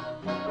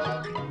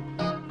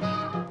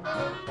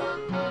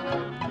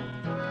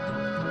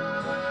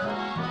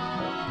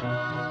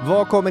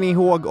 Vad kommer ni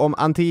ihåg om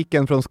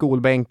antiken från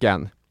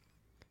skolbänken?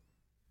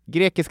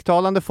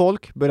 Grekisktalande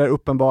folk börjar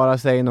uppenbara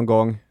sig någon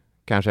gång,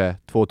 kanske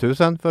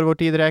 2000 för vår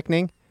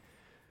tideräkning.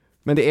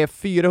 Men det är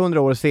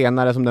 400 år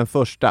senare som den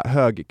första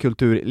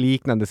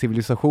högkulturliknande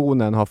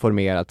civilisationen har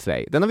formerat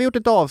sig. Den har vi gjort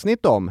ett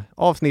avsnitt om,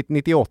 avsnitt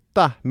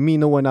 98,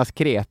 Minoernas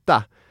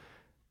Kreta.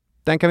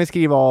 Den kan vi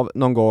skriva av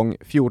någon gång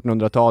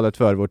 1400-talet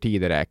för vår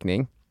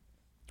tideräkning.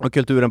 Och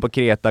kulturen på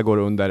Kreta går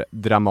under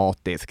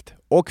dramatiskt.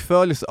 Och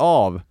följs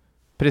av,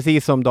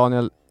 precis som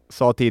Daniel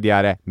sa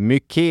tidigare,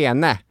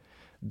 Mykene.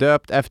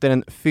 Döpt efter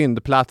en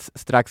fyndplats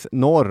strax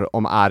norr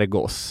om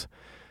Argos.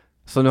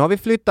 Så nu har vi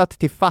flyttat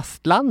till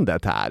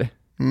fastlandet här.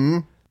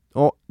 Mm.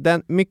 Och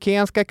den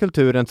mykenska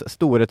kulturens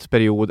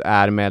storhetsperiod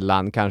är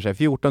mellan kanske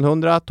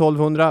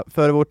 1400-1200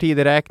 före vår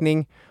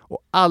tideräkning. Och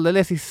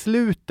alldeles i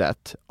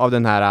slutet av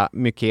den här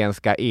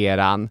mykenska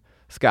eran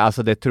ska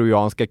alltså det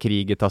trojanska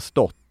kriget ha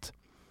stått.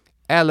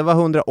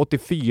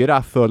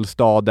 1184 föll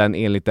staden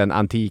enligt den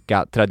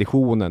antika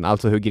traditionen,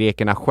 alltså hur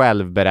grekerna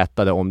själv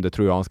berättade om det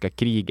trojanska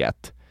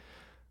kriget.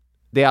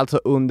 Det är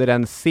alltså under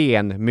den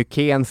sen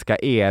mykenska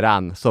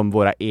eran som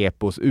våra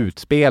epos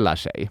utspelar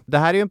sig. Det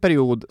här är en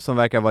period som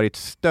verkar ha varit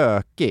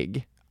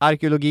stökig.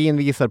 Arkeologin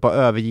visar på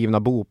övergivna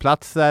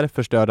boplatser,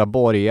 förstörda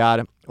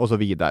borgar och så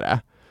vidare.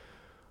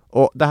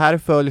 Och det här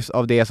följs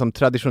av det som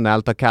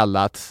traditionellt har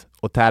kallats,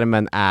 och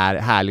termen är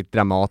härligt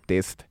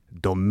dramatiskt,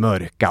 de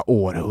mörka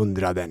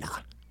århundradena.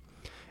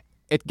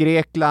 Ett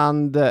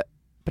Grekland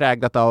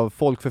präglat av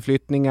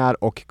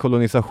folkförflyttningar och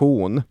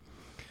kolonisation.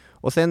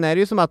 Och sen är det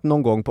ju som att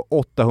någon gång på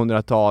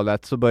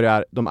 800-talet så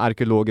börjar de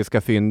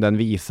arkeologiska fynden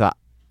visa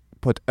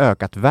på ett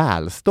ökat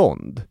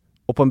välstånd.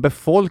 Och på en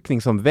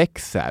befolkning som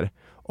växer.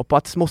 Och på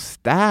att små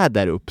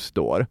städer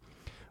uppstår.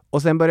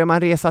 Och sen börjar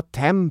man resa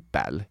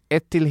tempel.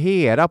 Ett till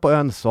Hera på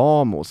ön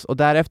Samos. Och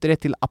därefter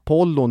ett till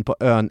Apollon på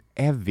ön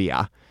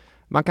Evia.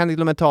 Man kan till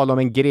och med tala om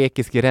en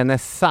grekisk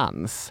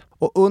renässans.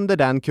 Och under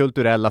den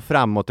kulturella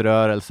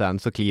framåtrörelsen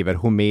så kliver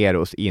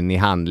Homeros in i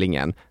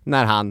handlingen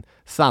när han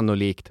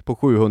sannolikt på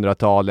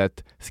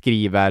 700-talet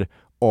skriver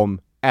om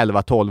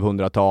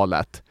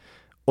 1100-1200-talet.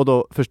 Och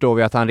då förstår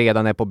vi att han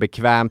redan är på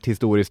bekvämt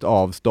historiskt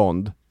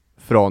avstånd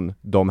från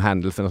de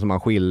händelserna som han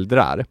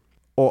skildrar.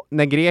 Och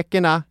när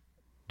grekerna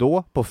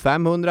då på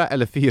 500-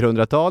 eller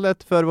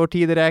 400-talet för vår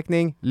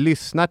tideräkning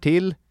lyssnar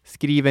till,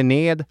 skriver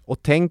ned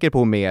och tänker på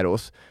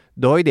Homeros,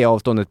 då har ju det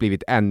avståndet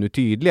blivit ännu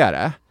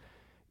tydligare.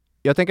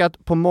 Jag tänker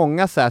att på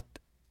många sätt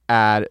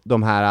är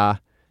de här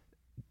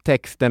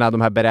texterna,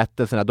 de här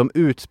berättelserna, de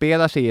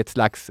utspelar sig i ett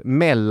slags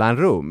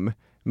mellanrum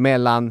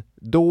mellan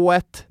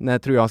dået när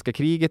trojanska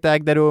kriget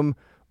ägde rum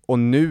och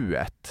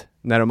nuet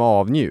när de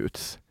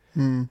avnjuts.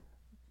 Mm.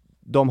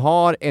 De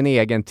har en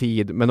egen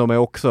tid, men de är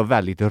också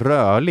väldigt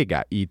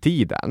rörliga i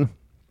tiden.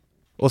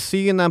 Och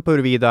synen på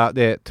huruvida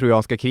det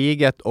trojanska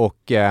kriget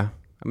och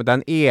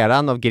den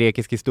eran av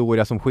grekisk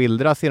historia som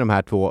skildras i de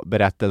här två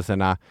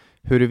berättelserna,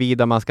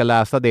 huruvida man ska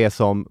läsa det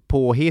som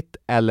påhitt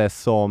eller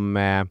som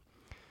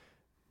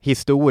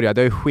historia,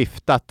 det har ju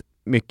skiftat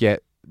mycket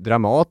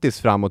dramatiskt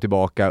fram och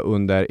tillbaka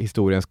under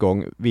historiens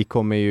gång. Vi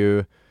kommer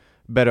ju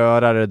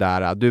beröra det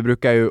där. Du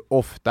brukar ju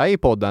ofta i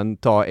podden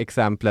ta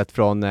exemplet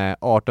från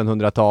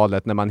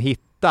 1800-talet när man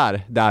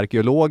hittar det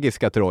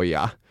arkeologiska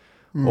Troja.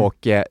 Mm. Och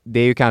det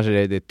är ju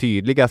kanske det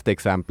tydligaste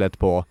exemplet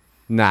på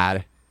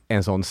när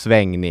en sån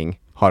svängning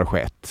har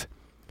skett.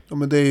 Ja,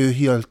 men det är ju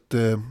helt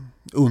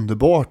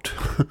underbart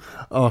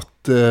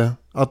att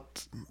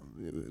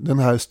den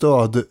här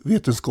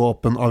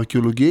stödvetenskapen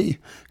arkeologi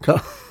kan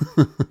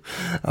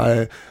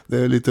nej, det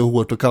är lite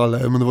hårt att kalla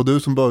det, men det var du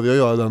som började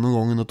göra det någon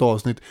gång i något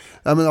avsnitt.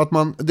 Ja, men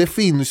att det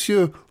finns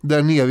ju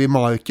där nere i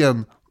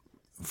marken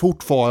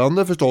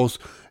fortfarande förstås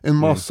en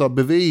massa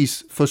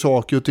bevis för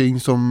saker och ting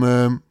som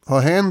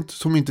har hänt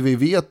som inte vi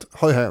vet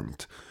har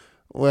hänt.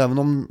 Och även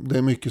om det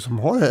är mycket som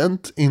har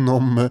hänt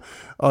inom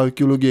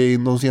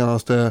arkeologin de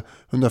senaste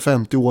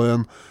 150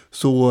 åren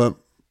så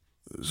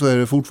är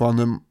det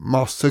fortfarande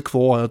massor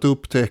kvar att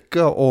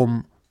upptäcka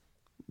om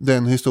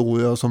den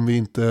historia som vi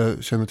inte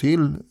känner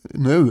till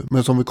nu,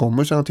 men som vi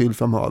kommer känna till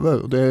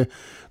framöver. Och det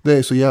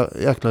är så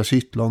jäkla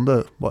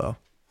kittlande bara.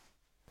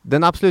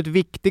 Den absolut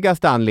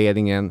viktigaste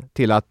anledningen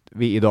till att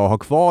vi idag har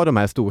kvar de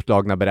här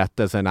storslagna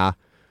berättelserna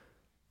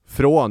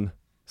från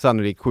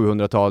sannolikt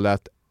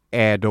 700-talet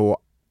är då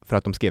för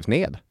att de skrevs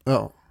ned.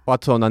 Ja. Och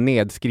att sådana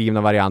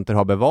nedskrivna varianter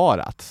har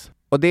bevarats.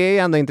 Och det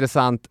är ändå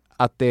intressant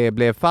att det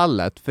blev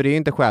fallet, för det är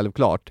inte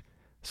självklart.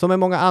 Som i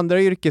många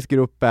andra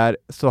yrkesgrupper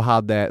så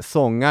hade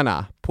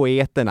sångarna,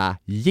 poeterna,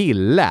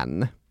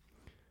 gillen.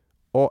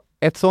 Och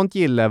ett sånt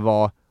gille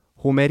var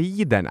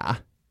homeriderna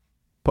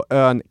på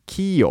ön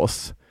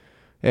Kios.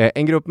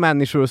 En grupp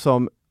människor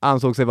som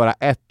ansåg sig vara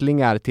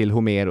ättlingar till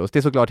Homeros. Det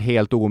är såklart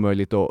helt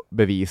omöjligt att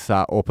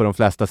bevisa och på de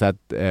flesta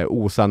sätt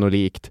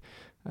osannolikt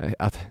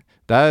att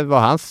där var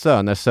hans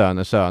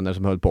söner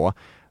som höll på.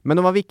 Men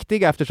de var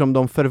viktiga eftersom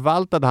de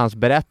förvaltade hans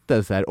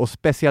berättelser och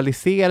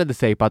specialiserade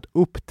sig på att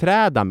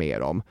uppträda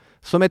med dem.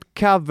 Som ett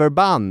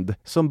coverband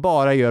som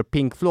bara gör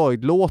Pink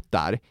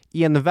Floyd-låtar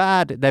i en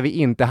värld där vi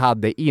inte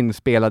hade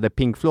inspelade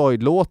Pink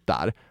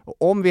Floyd-låtar.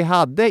 Och om vi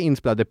hade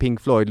inspelade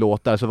Pink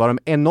Floyd-låtar så var de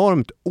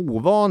enormt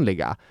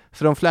ovanliga.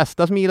 Så de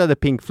flesta som gillade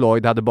Pink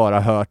Floyd hade bara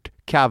hört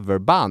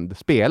coverband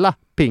spela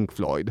Pink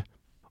Floyd.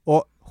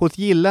 Och hos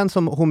gillen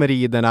som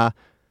homeriderna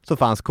så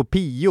fanns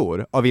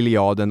kopior av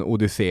Iliaden och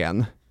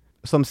Odysseen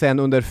som sen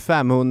under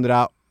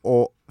 500-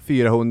 och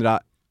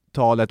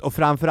 400-talet och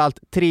framförallt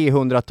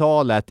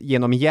 300-talet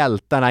genom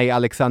hjältarna i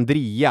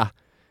Alexandria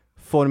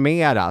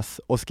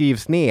formeras och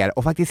skrivs ner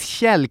och faktiskt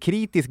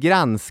källkritiskt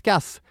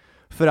granskas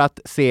för att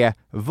se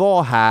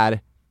vad här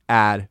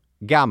är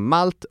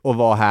gammalt och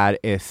vad här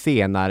är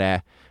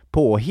senare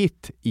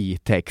påhitt i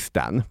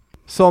texten.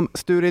 Som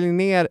Sture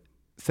Linnér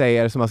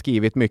säger, som har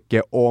skrivit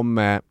mycket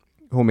om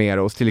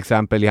Homeros, till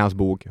exempel i hans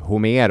bok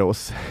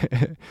Homeros,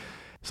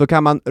 så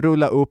kan man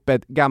rulla upp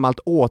ett gammalt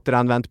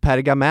återanvänt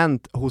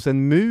pergament hos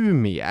en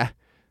mumie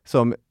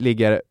som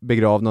ligger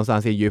begravd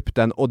någonstans i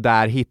Egypten och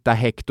där hitta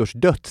Hektors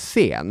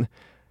dödsscen.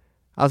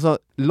 Alltså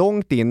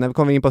långt in, när vi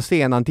kommer in på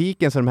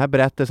senantiken, så är de här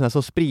berättelserna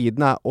så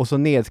spridna och så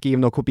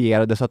nedskrivna och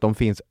kopierade så att de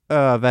finns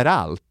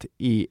överallt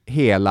i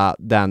hela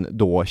den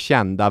då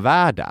kända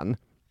världen.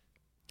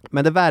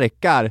 Men det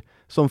verkar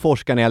som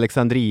forskarna i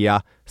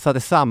Alexandria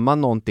satte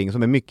samman någonting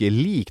som är mycket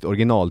likt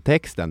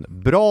originaltexten.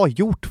 Bra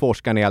gjort,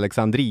 forskarna i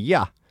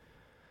Alexandria!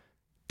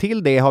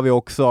 Till det har vi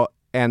också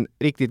en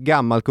riktigt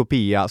gammal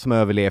kopia som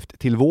överlevt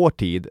till vår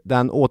tid.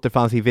 Den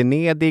återfanns i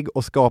Venedig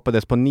och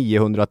skapades på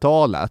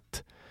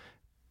 900-talet.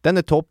 Den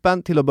är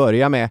toppen till att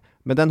börja med,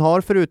 men den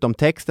har förutom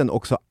texten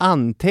också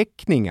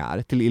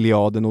anteckningar till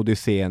Iliaden och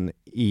Odysseen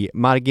i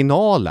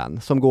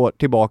marginalen som går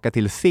tillbaka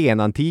till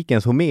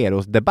senantikens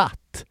Homeros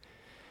debatt.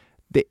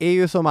 Det är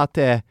ju som att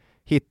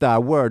hitta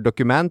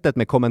Word-dokumentet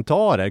med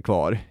kommentarer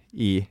kvar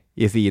i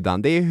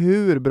sidan. Det är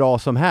hur bra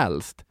som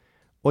helst.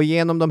 Och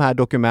genom de här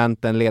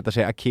dokumenten letar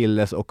sig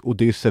Achilles och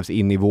Odysseus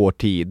in i vår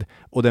tid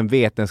och den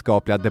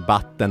vetenskapliga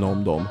debatten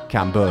om dem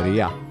kan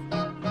börja.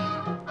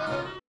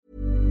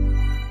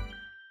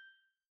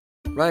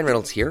 Ryan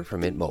Reynolds here from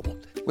Mint Mobile.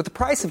 With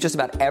the price of just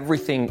about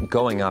everything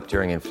going up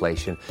during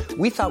inflation,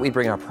 we thought we'd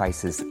bring our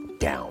prices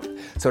down.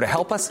 So to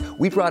help us,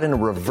 we brought in a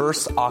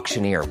reverse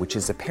auctioneer, which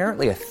is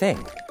apparently a thing.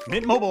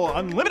 Mint Mobile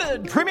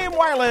Unlimited Premium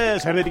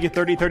Wireless. How to get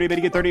 30, 30, bit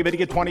to get 30, bit to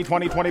get 20,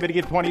 20, 20, bit to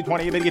get 20,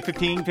 20, bit to get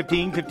 15,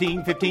 15,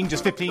 15, 15,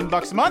 just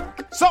 $15 a month?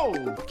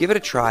 Sold! Give it a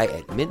try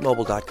at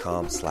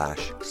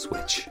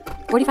mintmobile.com/switch.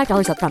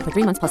 $45 up front for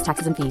 3 months plus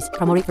taxes and fees.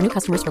 Promo rate for new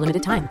customers for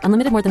limited time.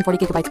 Unlimited more than 40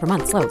 gigabytes per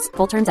month. Slows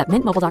full terms at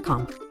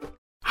mintmobile.com.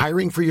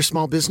 Hiring for your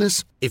small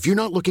business? If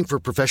you're not looking for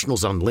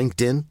professionals on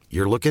LinkedIn,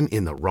 you're looking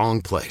in the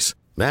wrong place.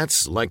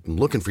 That's like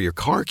looking for your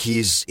car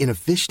keys in a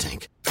fish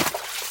tank.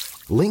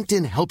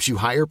 LinkedIn helps you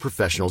hire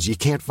professionals you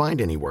can't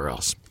find anywhere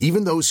else,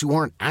 even those who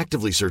aren't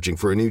actively searching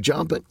for a new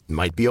job but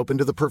might be open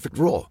to the perfect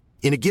role.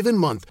 In a given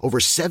month, over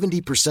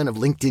 70%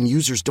 of LinkedIn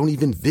users don't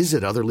even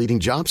visit other leading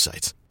job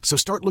sites. So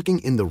start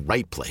looking in the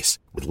right place.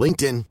 With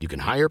LinkedIn, you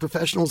can hire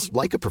professionals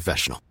like a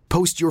professional.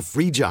 Post your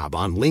free job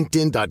on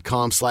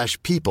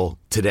linkedin.com/people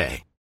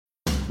today.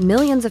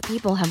 Millions of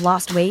people have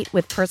lost weight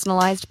with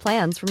personalized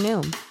plans from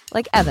Noom.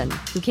 Like Evan,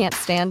 who can't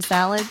stand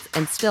salads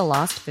and still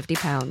lost 50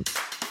 pounds.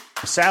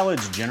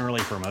 Salads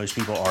generally for most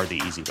people are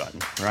the easy button,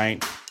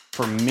 right?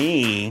 For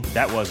me,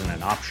 that wasn't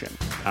an option.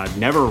 I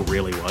never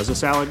really was a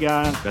salad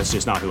guy. That's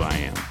just not who I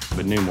am.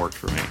 But Noom worked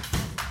for me.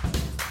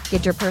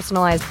 Get your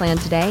personalized plan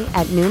today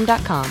at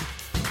Noom.com.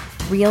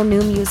 Real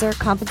Noom user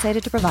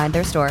compensated to provide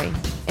their story.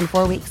 In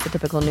 4 weeks, the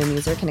typical Noom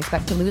user can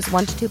expect to lose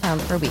 1 to 2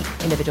 pounds per week.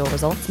 Individual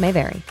results may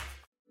vary.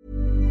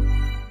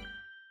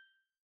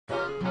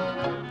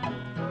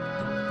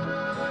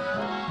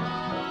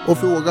 Och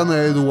frågan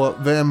är ju då,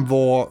 vem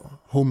var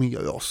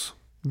Homeros?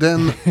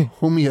 Den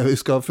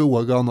homeriska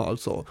frågan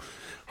alltså.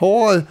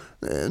 Har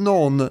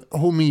någon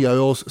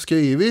Homeros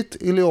skrivit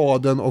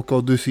Iliaden och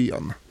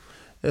Odysseen?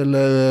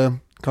 Eller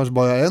kanske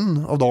bara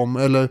en av dem?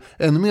 Eller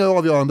ännu mer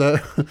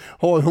avgörande,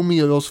 har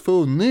Homeros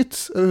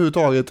funnits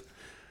överhuvudtaget?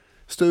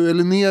 Sture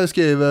Linnér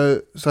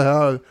skriver så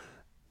här: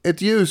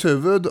 ett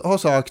ljushuvud har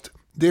sagt: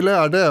 de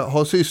lärde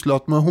har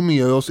sysslat med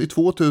Homeros i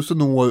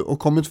 2000 år och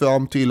kommit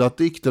fram till att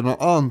dikterna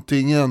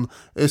antingen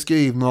är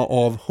skrivna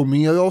av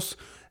Homeros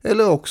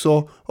eller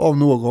också av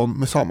någon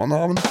med samma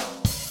namn.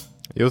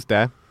 Just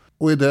det.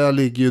 Och i det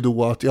ligger ju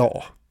då att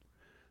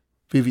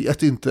vi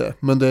vet inte,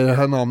 men det är det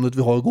här namnet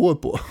vi har att gå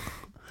på.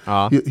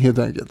 Ja. Helt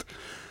enkelt.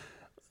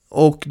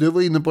 Och du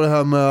var inne på det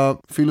här med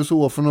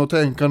filosoferna och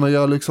tänkarna i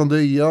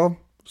Alexandria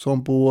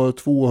som på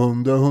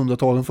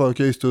 200-100-talen före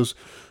Kristus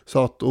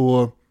satt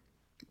och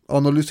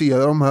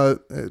analysera de här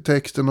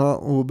texterna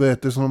och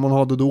berättelserna man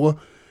hade då.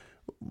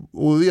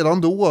 Och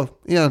redan då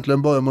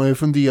egentligen börjar man ju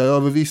fundera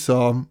över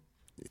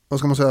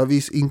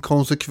viss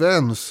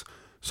inkonsekvens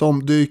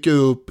som dyker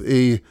upp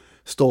i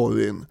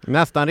storyn.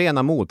 Nästan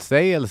rena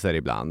motsägelser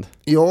ibland.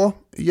 Ja,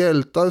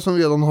 hjältar som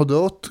redan har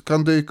dött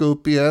kan dyka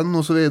upp igen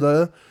och så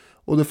vidare.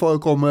 Och det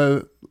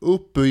förekommer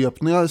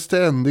upprepningar,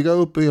 ständiga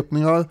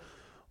upprepningar.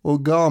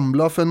 Och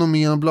gamla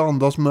fenomen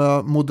blandas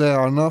med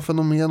moderna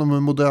fenomen. Och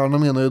med moderna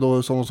menar jag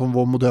då sådana som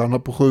var moderna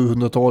på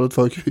 700-talet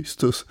före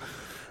Kristus.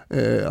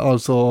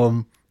 Alltså,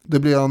 det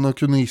blir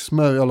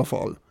anakronismer i alla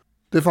fall.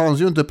 Det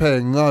fanns ju inte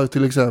pengar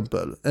till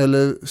exempel.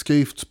 Eller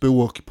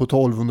skriftspråk på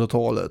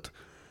 1200-talet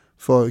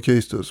för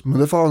Kristus. Men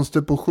det fanns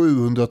det på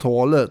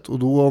 700-talet. Och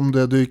då om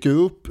det dyker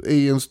upp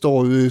i en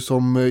story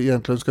som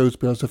egentligen ska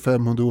utspela sig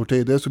 500 år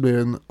tidigare så blir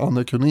det en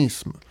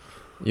anakronism.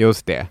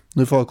 Just det.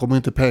 Nu förekommer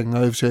inte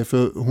pengar i och för sig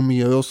för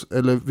Homeros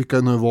eller vilka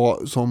det nu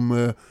var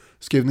som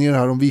skrev ner det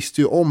här. De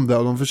visste ju om det.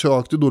 De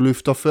försökte då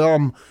lyfta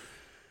fram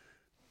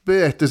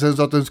berättelsen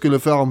så att den skulle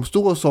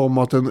framstå som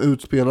att den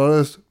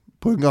utspelades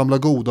på den gamla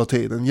goda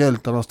tiden,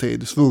 hjältarnas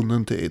tid,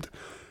 svunnen tid.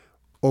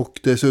 Och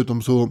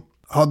dessutom så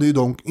hade ju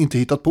de inte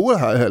hittat på det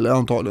här heller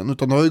antagligen,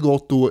 utan det har ju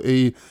gått då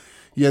i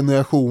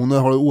generationer,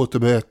 har det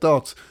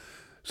återberättats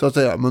så att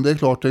säga. Men det är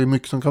klart, det är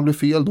mycket som kan bli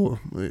fel då.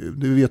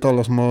 Det vet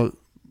alla som har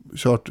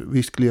kört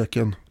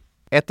viskleken.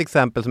 Ett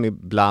exempel som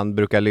ibland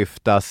brukar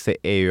lyftas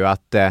är ju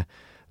att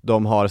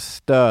de har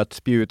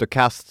stötspjut och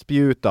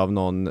kastspjut av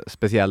någon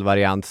speciell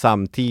variant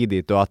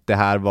samtidigt och att det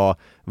här var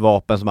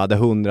vapen som hade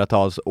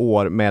hundratals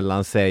år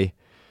mellan sig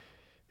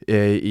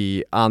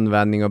i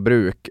användning och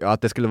bruk. Och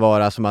att det skulle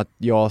vara som att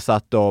jag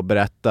satt och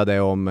berättade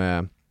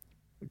om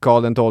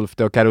Karl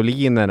XII och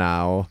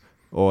Karolinerna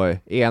och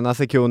ena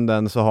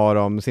sekunden så har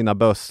de sina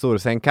bössor,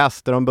 sen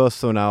kastar de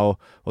bössorna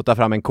och tar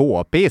fram en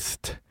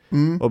k-pist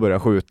och börjar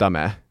skjuta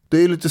med.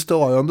 Det är lite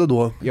störande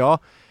då. Ja,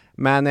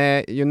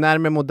 men ju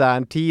närmare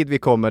modern tid vi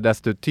kommer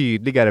desto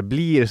tydligare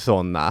blir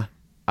sådana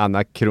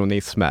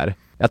anakronismer.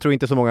 Jag tror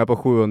inte så många på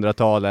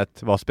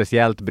 700-talet var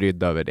speciellt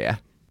brydda över det.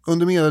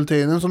 Under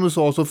medeltiden som du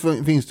sa så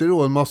finns det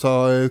då en massa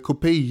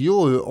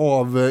kopior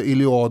av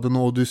Iliaden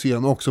och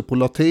Odysseen också på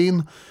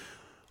latin.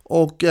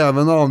 Och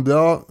även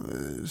andra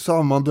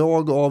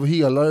sammandrag av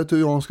hela det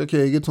trojanska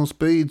kriget som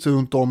sprids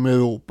runt om i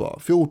Europa.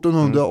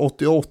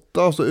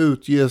 1488 så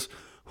utges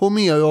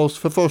Homeros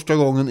för första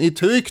gången i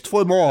tryckt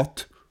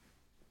format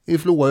i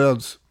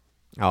Florens.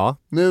 Ja,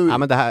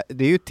 men det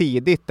är ju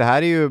tidigt. Det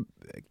här är ju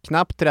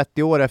knappt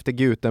 30 år efter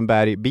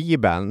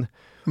Gutenberg-bibeln.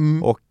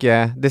 Och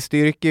det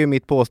styrker ju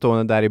mitt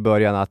påstående där i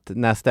början att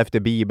näst efter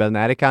Bibeln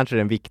är det kanske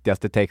den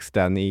viktigaste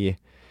texten i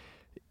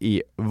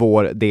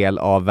vår del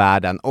av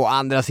världen. Å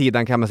andra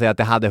sidan kan man säga att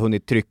det hade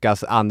hunnit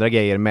tryckas andra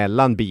grejer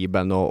mellan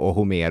Bibeln och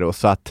Homeros.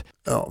 Så att,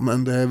 ja,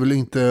 men det är väl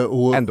inte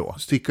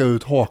att sticka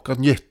ut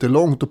hakan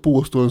jättelångt och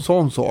påstå en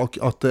sån sak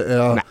att det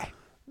är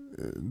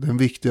den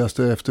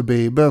viktigaste efter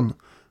Bibeln.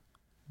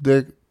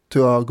 Det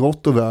tror jag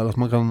gott och väl att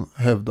man kan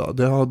hävda.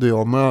 Det hade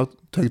jag med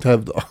tänkt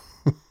hävda.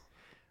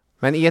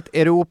 Men i ett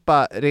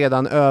Europa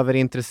redan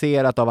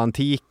överintresserat av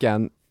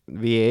antiken,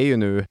 vi är ju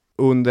nu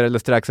under eller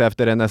strax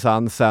efter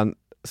renässansen,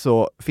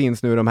 så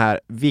finns nu de här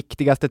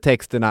viktigaste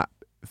texterna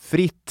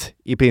fritt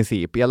i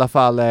princip. I alla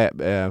fall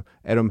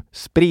är de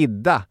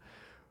spridda.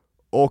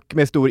 Och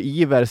med stor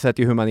iver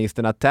sätter ju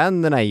humanisterna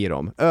tänderna i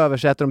dem.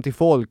 Översätter dem till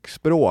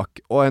folkspråk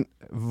och en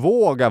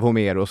våg av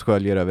Homeros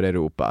sköljer över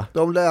Europa.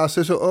 De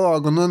läser så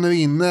ögonen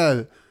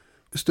rinner.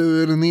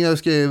 Sture Linnér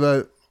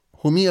skriver: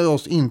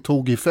 Homeros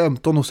intog i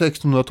 1500- och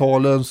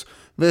 1600-talens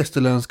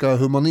västerländska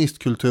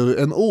humanistkultur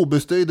en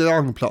obestridlig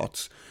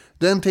rangplats.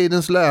 Den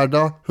tidens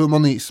lärda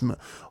humanism,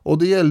 och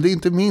det gällde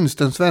inte minst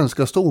den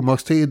svenska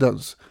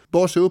stormaktstidens,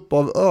 bars upp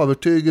av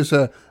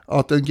övertygelse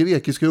att den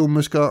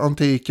grekisk-romerska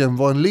antiken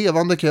var en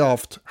levande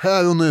kraft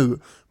här och nu.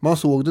 Man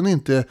såg den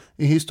inte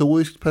i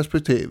historiskt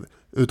perspektiv,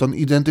 utan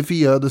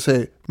identifierade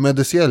sig med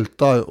dess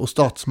hjältar och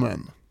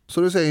statsmän.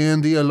 Så det säger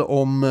en del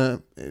om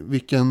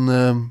vilken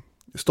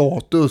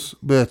status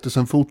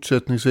berättelsen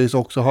fortsättningsvis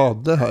också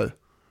hade här.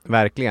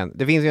 Verkligen.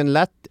 Det finns ju en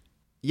lätt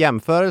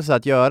jämförelse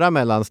att göra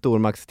mellan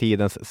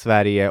stormaktstidens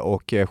Sverige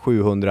och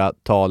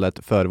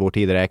 700-talet för vår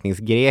tideräknings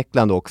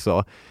Grekland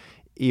också.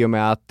 I och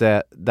med att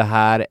det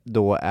här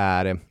då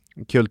är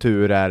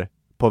kulturer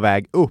på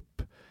väg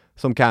upp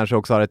som kanske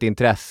också har ett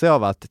intresse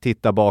av att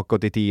titta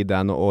bakåt i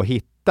tiden och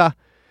hitta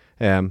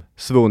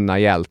svunna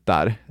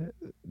hjältar.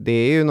 Det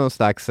är ju någon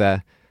slags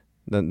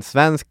den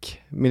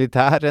svensk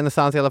militär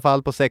renässans i alla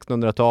fall på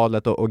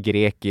 1600-talet och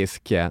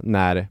grekisk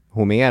när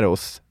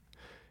Homeros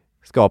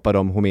skapar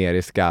de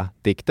homeriska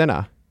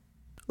dikterna.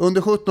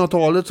 Under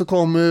 1700-talet så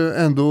kom ju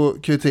ändå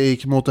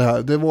kritik mot det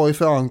här. Det var i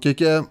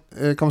Frankrike,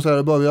 kan man säga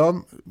i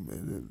början.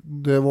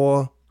 Det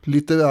var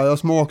litterära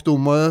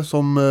smakdomare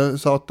som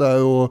satt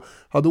där och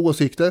hade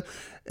åsikter.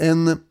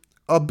 En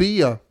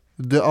abbé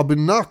de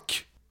Abinac,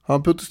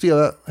 han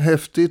protesterade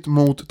häftigt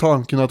mot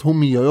tanken att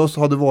Homeros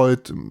hade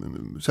varit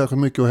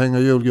särskilt mycket att hänga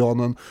i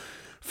julgranen.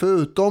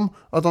 Förutom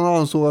att han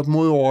ansåg att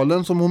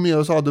moralen som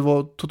Homeros hade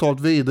var totalt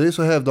vidrig,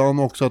 så hävdade han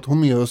också att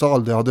Homeros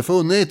aldrig hade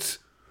funnits.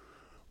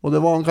 Och det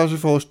var han kanske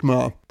först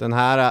med. Den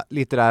här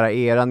litterära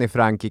eran i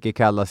Frankrike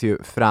kallas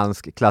ju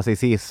fransk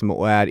klassicism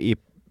och är i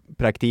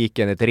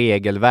praktiken ett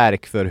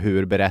regelverk för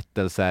hur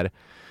berättelser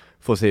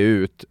får se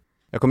ut.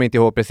 Jag kommer inte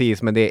ihåg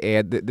precis, men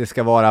det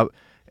ska vara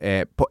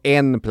på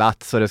en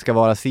plats och det ska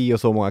vara si och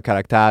så många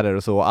karaktärer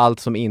och så. Allt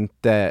som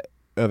inte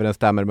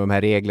överensstämmer med de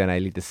här reglerna är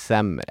lite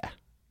sämre.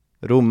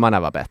 Romarna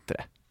var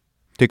bättre,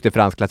 tyckte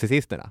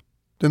franskklassicisterna.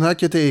 Den här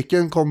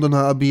kritiken kom den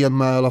här Abén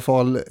med i alla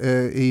fall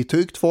i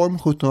tryckt form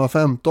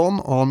 1715,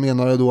 och han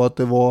menade då att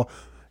det var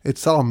ett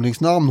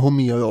samlingsnamn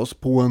Homeros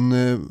på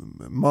en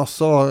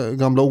massa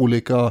gamla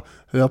olika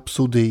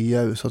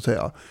rapsodier så att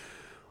säga.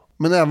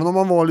 Men även om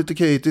man var lite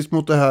kritisk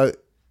mot det här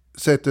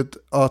sättet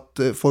att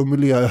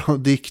formulera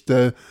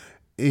dikter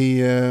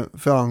i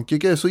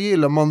Frankrike, så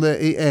gillar man det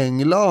i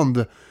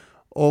England.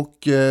 Och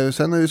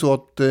sen är det så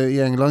att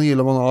i England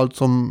gillar man allt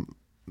som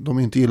de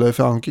inte gillar i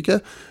Frankrike.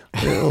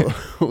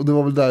 Och det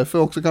var väl därför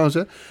också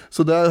kanske.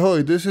 Så där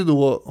höjdes ju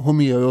då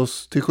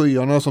Homeros till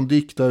skyarna som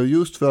diktare,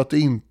 just för att det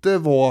inte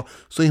var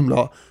så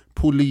himla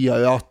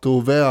polerat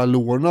och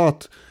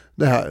välordnat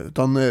det här.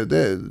 Utan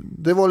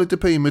det var lite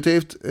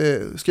primitivt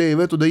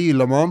skrivet, och det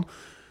gillar man.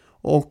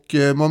 Och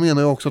man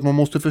menar ju också att man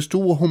måste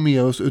förstå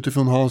Homeros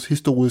utifrån hans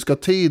historiska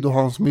tid och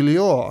hans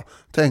miljö,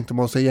 tänkte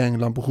man sig i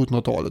England på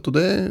 1700-talet. Och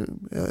det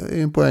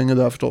är en poäng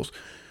där förstås.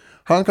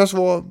 Han kanske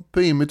var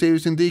primitiv i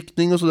sin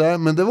diktning och sådär,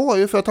 men det var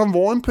ju för att han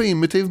var en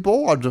primitiv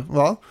bard,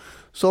 va?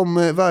 Som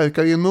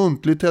verkar i en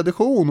muntlig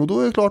tradition, och då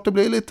är det klart det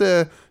blir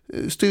lite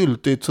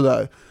styltigt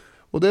sådär.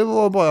 Och det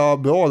var bara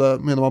bra där,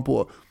 menar man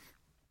på.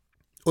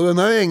 Och den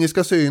här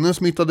engelska synen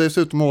smittade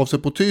dessutom av sig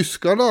på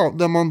tyskarna,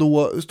 där man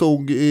då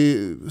stod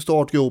i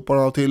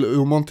startgroparna till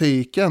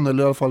romantiken,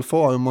 eller i alla fall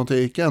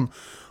förromantiken.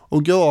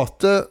 Och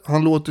Goethe,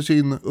 han låter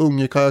sin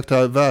unge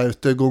karaktär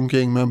Werther gå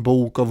omkring med en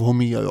bok av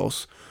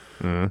Homeros.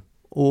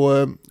 Och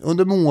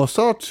under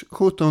Mozarts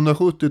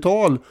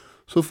 1770-tal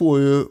så får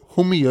ju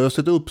Homeros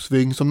ett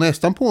uppsving som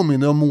nästan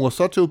påminner om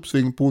Mozarts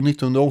uppsving på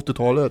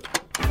 1980-talet.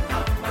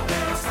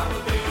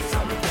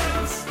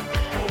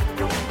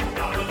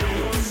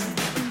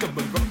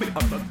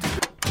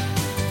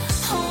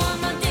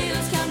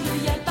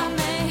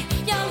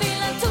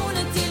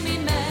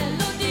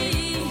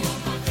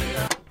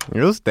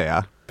 Just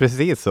det,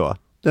 precis så.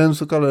 Den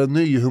så kallade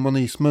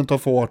nyhumanismen tar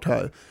fart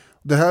här.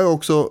 Det här är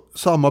också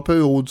samma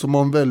period som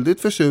man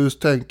väldigt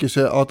förtjust tänker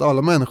sig att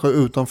alla människor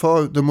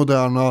utanför den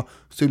moderna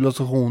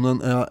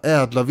civilisationen är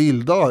ädla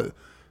vildar.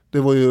 Det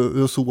var ju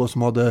Rousseau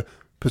som hade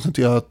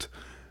presenterat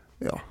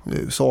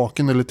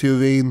saken eller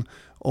teorin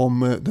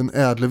om den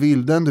ädla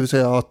vilden. Det vill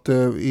säga att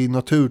i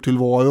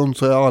naturtillvaron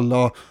så är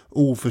alla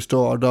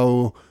oförstörda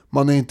och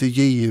man är inte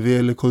girig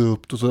eller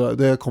korrupt och sådär.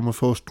 Det kommer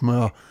först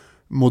med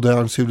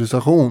modern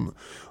civilisation.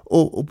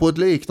 Och på ett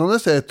liknande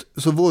sätt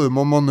så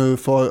vurmar man nu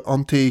för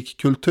antik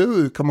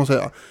kultur, kan man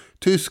säga.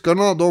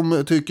 Tyskarna,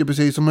 de tycker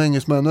precis som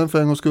engelsmännen för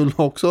en gångs skull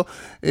också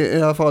i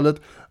det här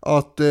fallet,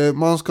 att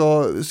man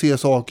ska se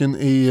saken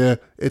i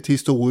ett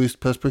historiskt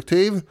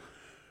perspektiv.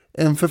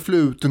 En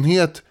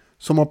förflutenhet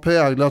som har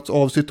präglats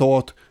av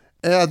citat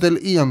ädel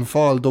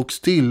enfald och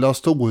stilla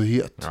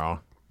storhet.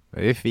 Ja,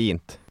 det är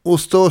fint. Och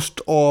störst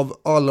av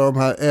alla de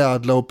här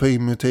ädla och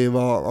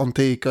primitiva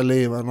antika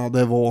leverna,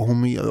 det var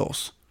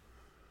Homeros.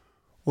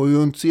 Och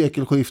runt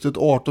sekelskiftet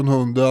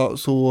 1800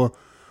 så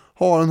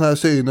har den här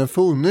synen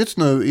funnits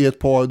nu i ett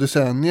par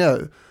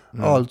decennier.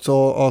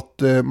 Alltså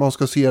att man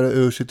ska se det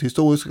ur sitt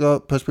historiska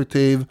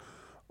perspektiv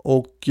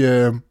och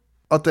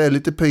att det är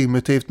lite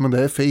primitivt, men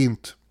det är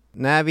fint.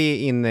 När vi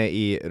är inne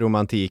i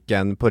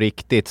romantiken på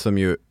riktigt, som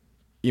ju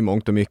i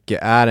mångt och mycket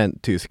är en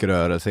tysk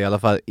rörelse, i alla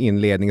fall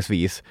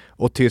inledningsvis,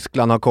 och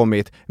Tyskland har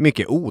kommit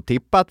mycket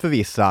otippat för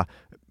vissa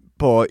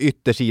på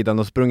yttersidan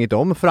och sprungit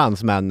om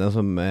fransmännen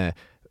som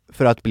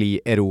för att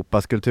bli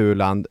Europas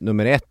kulturland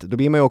nummer 1. Då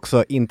blir man ju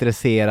också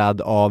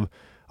intresserad av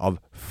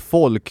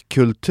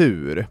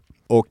folkkultur.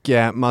 Och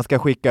man ska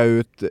skicka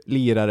ut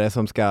lirare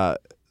som ska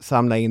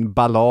samla in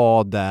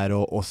ballader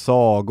och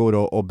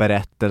sagor och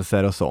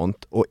berättelser och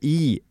sånt. Och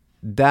i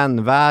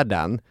den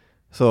världen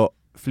så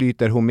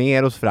flyter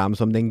Homeros fram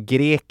som den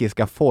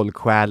grekiska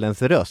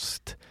folksjälens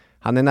röst.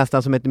 Han är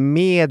nästan som ett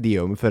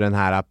medium för den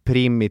här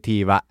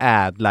primitiva,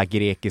 ädla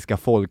grekiska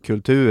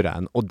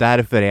folkkulturen. Och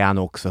därför är han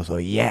också så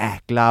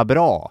jäkla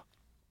bra.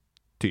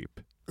 Typ.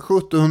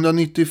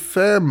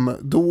 1795,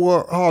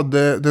 då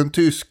hade den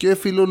tyske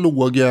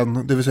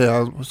filologen, det vill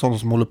säga sådana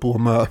som håller på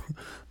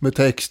med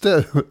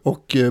texter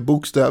och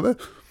bokstäver.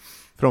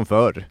 Från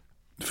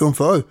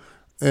förr.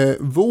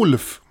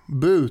 Wolf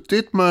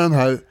brutit med den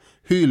här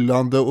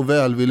hyllande och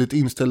välvilligt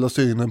inställda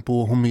synen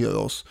på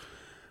Homeros.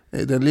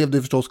 Den levde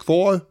förstås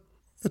kvar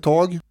ett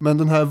tag, men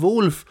den här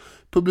Wolf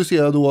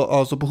publicerade då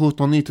alltså på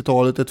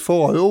 1790-talet ett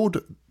förord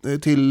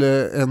till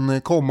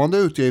en kommande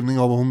utgivning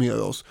av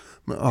Homeros.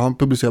 Men han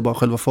publicerade bara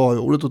själva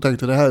förordet och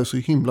tänkte det här är så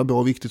himla bra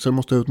och viktigt så det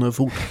måste ut nu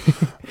fort.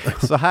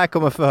 Så här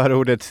kommer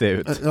förordet se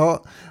ut.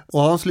 Ja,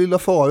 och hans lilla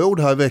förord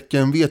här väcker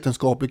en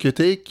vetenskaplig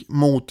kritik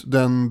mot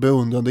den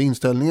beundrande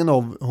inställningen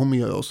av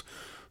Homeros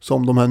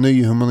som de här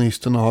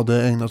nyhumanisterna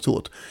hade ägnat sig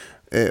åt.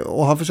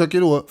 Och han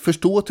försöker då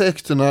förstå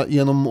texterna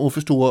genom att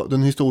förstå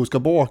den historiska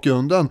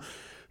bakgrunden.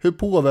 Hur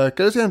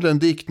påverkades egentligen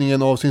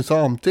diktningen av sin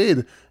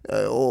samtid?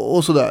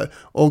 Och sådär.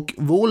 Och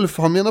Woolf,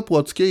 han menar på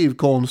att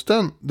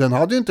skrivkonsten, den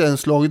hade inte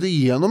ens slagit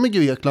igenom i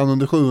Grekland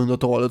under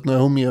 700-talet när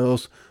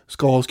Homeros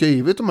ska ha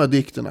skrivit de här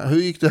dikterna.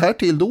 Hur gick det här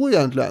till då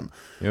egentligen?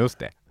 Just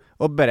det.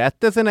 Och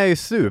berättelserna är ju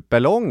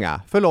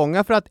superlånga. För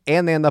långa för att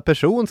en enda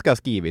person ska ha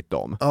skrivit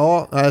dem.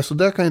 Ja, nej, så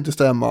det kan inte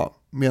stämma,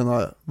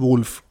 menar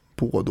Woolf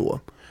på då.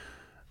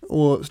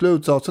 Och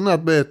slutsatsen är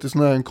att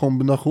berättelsen är en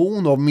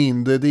kombination av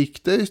mindre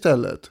dikter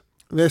istället.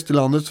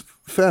 Västerlandets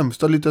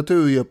främsta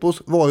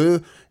litteraturepos var ju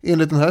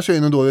enligt den här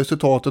synen då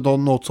resultatet av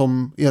något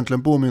som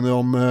egentligen påminner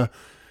om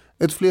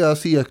ett flera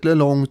sekler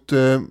långt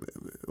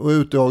och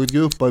utdraget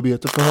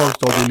grupparbete för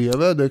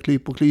högstadieelever där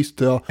klipp- och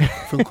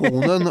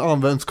klistra-funktionen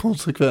används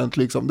konsekvent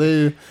liksom. Det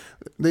är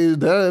ju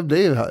där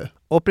det är här.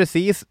 Och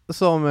precis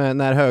som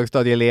när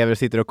högstadieelever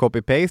sitter och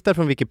copy-pastar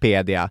från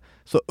Wikipedia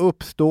så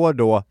uppstår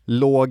då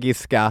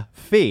logiska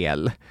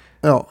fel.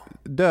 Ja.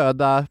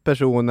 Döda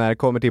personer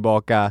kommer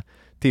tillbaka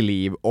till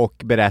liv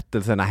och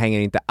berättelserna hänger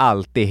inte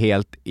alltid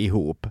helt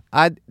ihop.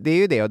 Det är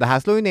ju det, och det här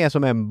slår ju ner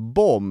som en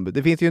bomb.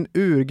 Det finns ju en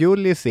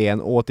urgullig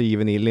scen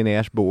återgiven i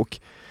Linnérs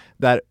bok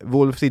där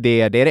Woolfs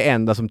idéer, det är det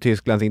enda som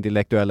Tysklands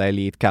intellektuella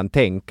elit kan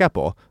tänka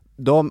på.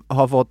 De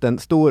har fått en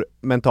stor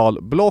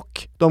mental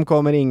block, de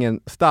kommer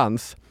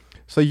ingenstans.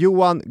 Så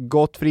Johan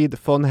Gottfried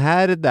von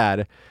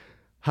Herder,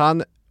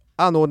 han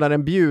anordnar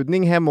en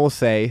bjudning hemma hos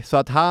sig så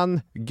att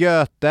han,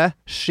 Goethe,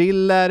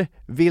 Schiller,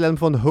 Wilhelm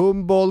von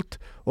Humboldt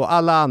och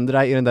alla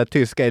andra i den där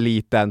tyska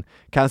eliten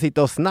kan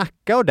sitta och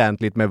snacka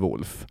ordentligt med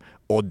Woolf.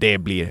 Och det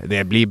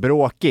blir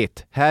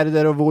bråkigt.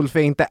 Herder och Woolf är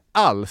inte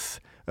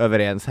alls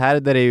överens.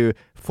 Herder är ju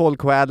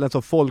folksjälens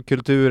och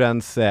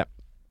folkkulturens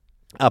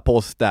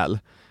apostel,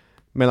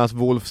 medan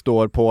Woolf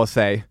står på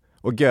sig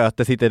och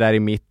Goethe sitter där i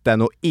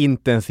mitten och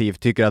intensivt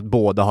tycker att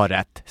båda har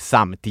rätt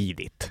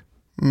samtidigt.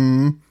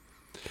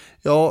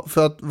 Ja,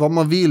 för att vad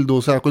man vill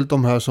då, särskilt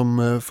de här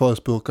som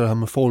förespråkar det här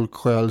med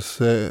folksjäls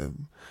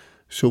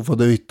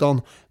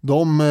tjofaderittan,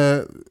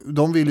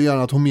 de vill ju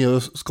gärna att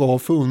Homeros ska ha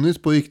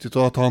funnits på riktigt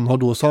och att han har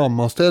då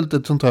sammanställt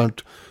ett sånt här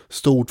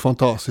stort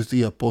fantastiskt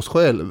epos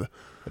själv.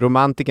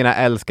 Romantikerna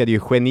älskade ju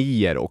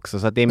genier också,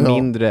 så att det är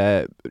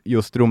mindre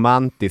just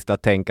romantiskt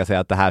att tänka sig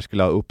att det här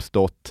skulle ha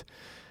uppstått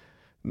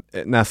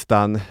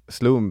nästan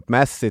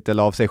slumpmässigt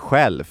eller av sig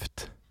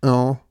självt.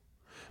 Ja,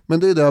 men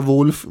det är det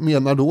Woolf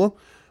menar då.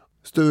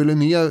 Sture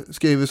Linnér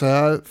skriver så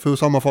här för att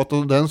sammanfatta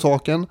den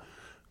saken.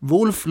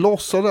 Woolf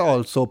lossade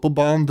alltså på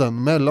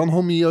banden mellan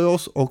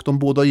Homeros och de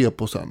båda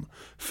eposen.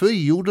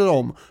 Frigjorde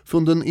dem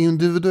från den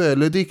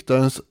individuella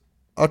diktarens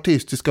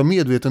artistiska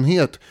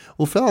medvetenhet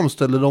och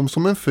framställde dem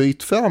som en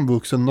fritt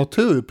framvuxen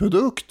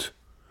naturprodukt.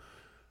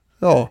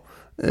 Ja,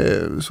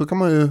 så kan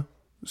man ju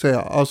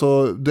säga.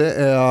 Alltså det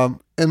är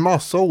en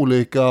massa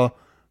olika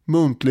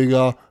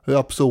muntliga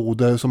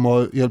rapsoder som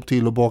har hjälpt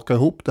till att baka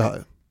ihop det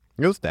här.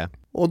 Just det.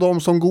 Och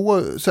de som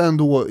går sen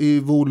då i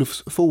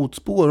Woolfs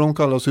fotspår, de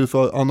kallas ju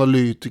för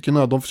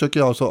analytikerna. De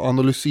försöker alltså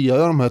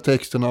analysera de här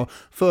texterna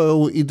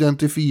för att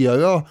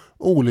identifiera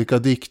olika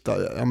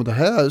diktare. Ja, men det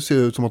här ser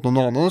ut som att någon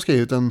annan har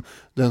skrivit än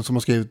den som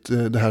har skrivit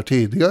det här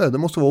tidigare. Det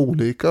måste vara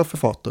olika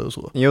författare och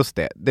så. Just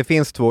det. Det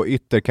finns två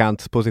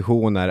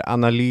ytterkantspositioner,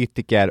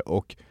 analytiker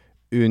och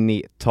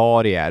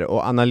unitarier.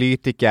 Och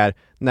analytiker,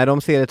 när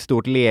de ser ett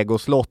stort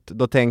legoslott,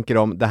 då tänker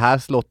de, det här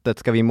slottet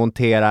ska vi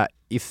montera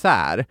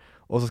isär.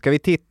 Och så ska vi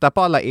titta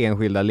på alla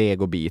enskilda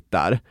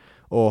legobitar.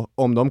 Och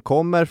om de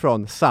kommer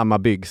från samma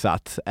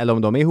byggsats eller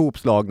om de är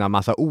ihopslagna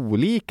massa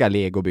olika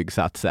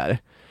legobyggsatser.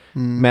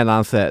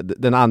 Medan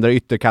den andra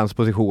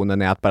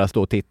ytterkantspositionen är att bara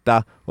stå och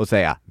titta och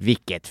säga,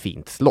 vilket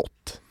fint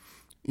slott.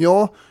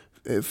 Ja,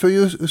 för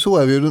just så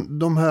är det ju.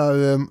 De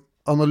här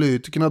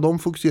analytikerna, de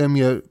fokuserar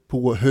mer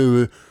på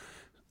hur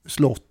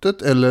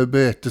slottet eller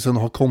berättelsen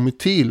har kommit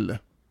till.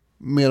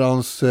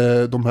 Medan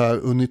de här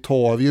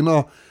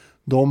unitarierna,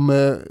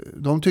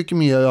 de tycker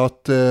mer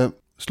att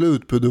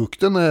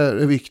slutprodukten är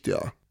viktiga.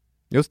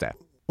 Just det.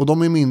 Och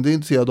de är mindre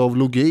intresserade av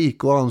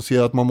logik och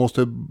anser att man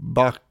måste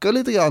backa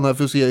lite grann här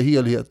för att se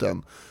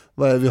helheten.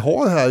 Vad är vi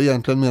har här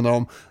egentligen, menar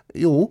de?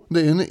 Jo,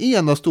 det är en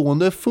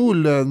enastående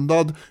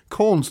fulländad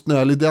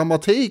konstnärlig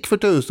dramatik för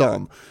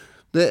tusan.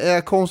 Det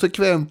är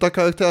konsekventa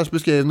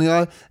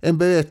karaktärsbeskrivningar, en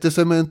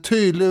berättelse med en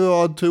tydlig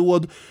röd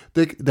tråd.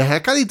 Det här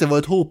kan inte vara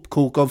ett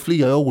hopkok av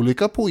flera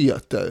olika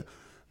poeter.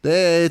 Det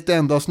är ett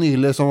enda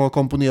snille som har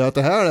komponerat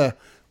det här.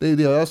 Det är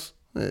deras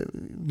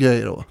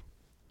grejer då.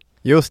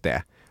 Just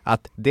det.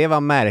 Att det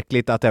var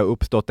märkligt att det har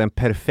uppstått en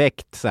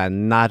perfekt så här,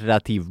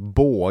 narrativ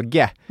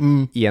båge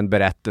i en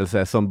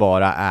berättelse som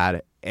bara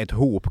är ett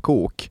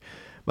hopkok.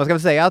 Man ska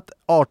väl säga att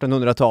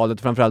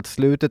 1800-talet, framförallt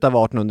slutet av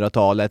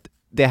 1800-talet,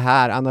 det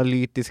här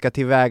analytiska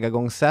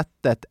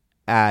tillvägagångssättet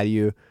är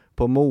ju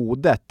på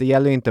modet. Det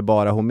gäller inte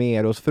bara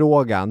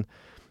Homeros-frågan.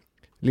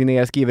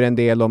 Linnér skriver en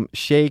del om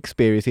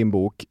Shakespeare i sin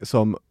bok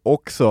som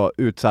också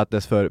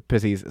utsattes för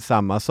precis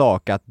samma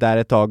sak. Att där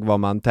ett tag var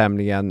man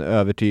tämligen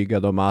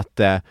övertygad om att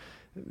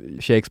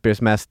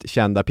Shakespeares mest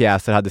kända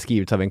pjäser hade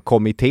skrivits av en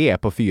kommitté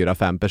på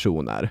 4-5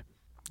 personer.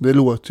 Det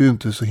låter ju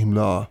inte så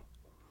himla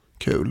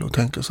kul att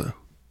tänka sig.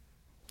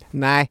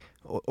 Nej,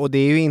 och det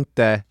är ju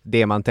inte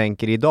det man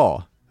tänker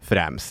idag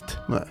främst.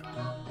 Nej.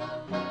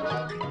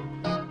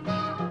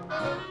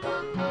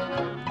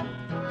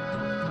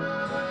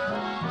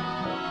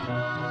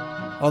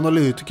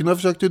 Analytikerna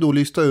försökte då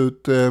lista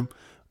ut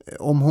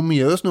om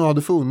Homeros nu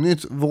hade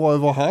funnits,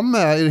 var han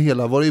med i det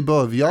hela? Var det i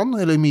början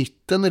eller i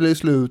mitten eller i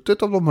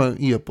slutet av de här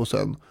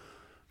eposen?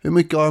 Hur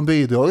mycket har han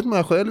bidragit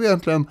med själv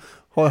egentligen?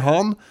 Har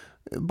han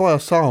bara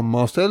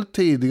sammanställt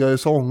tidigare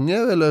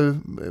sånger eller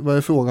vad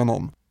är frågan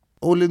om?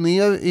 Och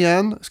Linnér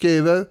igen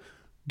skriver: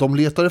 de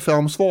letade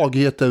fram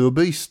svagheter och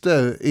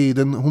brister i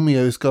den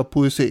homeriska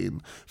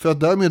poesin för att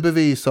därmed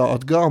bevisa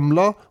att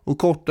gamla och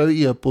kortare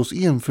epos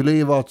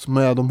införlivats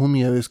med de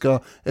homeriska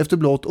efter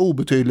blott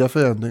obetydliga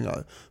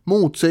förändringar.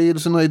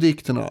 Motsägelserna i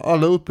dikterna,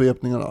 alla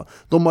upprepningarna,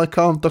 de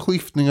markanta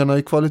skiftningarna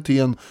i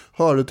kvaliteten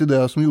hörde till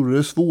det som gjorde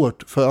det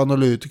svårt för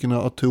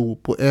analytikerna att tro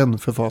på en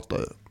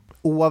författare.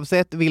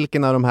 Oavsett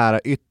vilken av de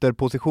här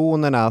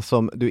ytterpositionerna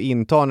som du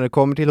intar när det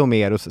kommer till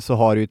Homeros så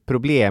har du ett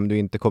problem du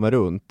inte kommer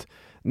runt.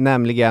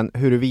 Nämligen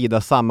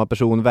huruvida samma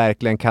person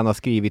verkligen kan ha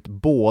skrivit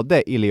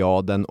både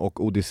Iliaden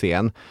och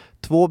Odysseen.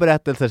 2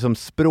 berättelser som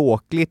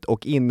språkligt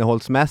och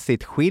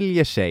innehållsmässigt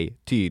skiljer sig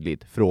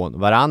tydligt från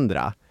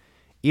varandra.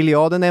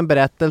 Iliaden är en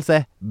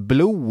berättelse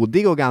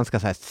blodig och ganska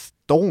så här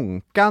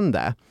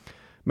stånkande.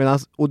 Medan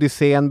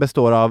Odysseen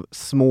består av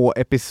små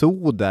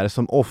episoder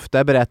som ofta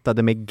är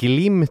berättade med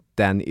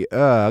glimten i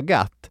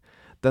ögat.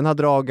 Den har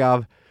drag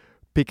av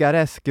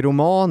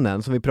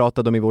picaresque-romanen som vi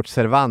pratade om i vårt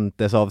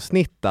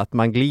Cervantes-avsnitt, att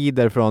man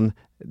glider från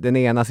den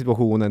ena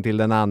situationen till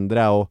den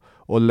andra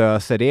och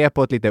löser det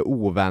på ett lite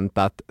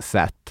oväntat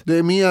sätt. Det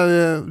är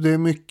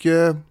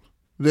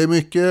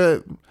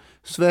mycket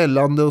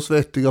svällande och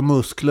svettiga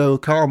muskler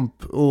och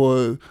kamp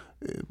och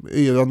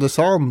yrande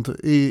sand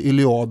i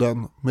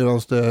Iliaden,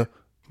 medan det är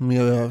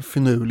mer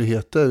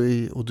finurligheter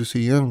i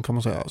Odysseen kan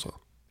man säga alltså.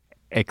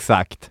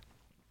 Exakt.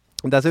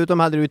 Dessutom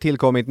hade det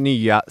tillkommit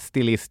nya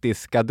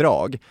stilistiska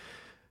drag.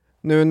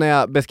 Nu när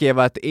jag beskrev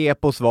att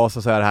epos var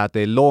så är det här att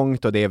det är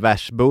långt och det är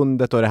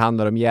versbundet och det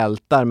handlar om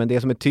hjältar. Men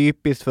det som är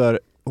typiskt för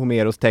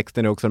Homeros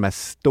texten är också de här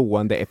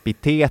stående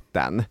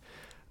epiteten.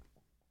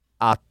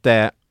 Att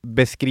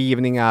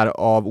beskrivningar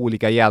av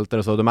olika hjältar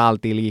och så, de är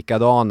alltid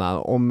likadana.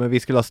 Om vi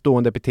skulle ha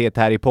stående epitet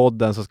här i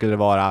podden så skulle det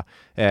vara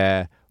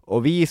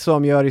och vi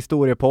som gör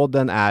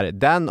historiepodden är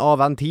den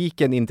av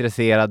antiken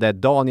intresserade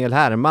Daniel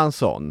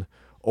Hermansson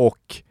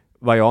och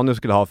vad jag nu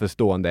skulle ha för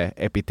stående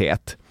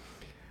epitet.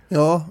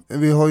 Ja,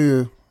 vi har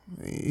ju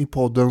i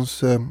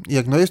poddens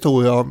egna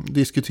historia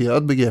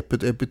diskuterat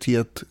begreppet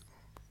epitet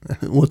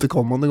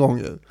återkommande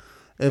gånger.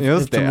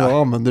 Eftersom jag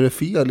använder det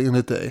fel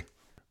enligt dig.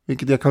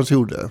 Vilket jag kanske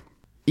gjorde.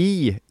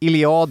 I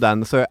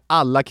Iliaden så är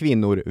alla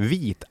kvinnor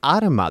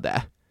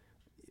vitarmade.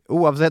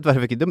 Oavsett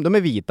varför, de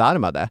är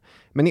vitarmade.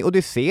 Men i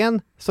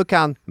Odysseen så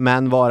kan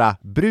män vara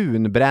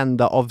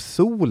brunbrända av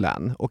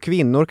solen och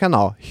kvinnor kan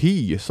ha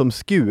hy som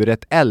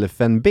skuret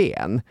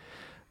elfenben.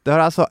 Det har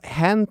alltså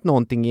hänt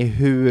någonting i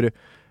hur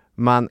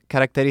man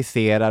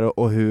karaktäriserar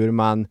och hur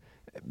man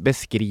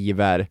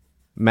beskriver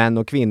män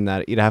och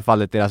kvinnor, i det här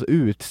fallet deras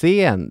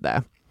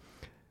utseende.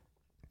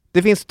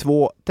 Det finns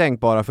 2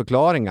 tänkbara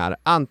förklaringar.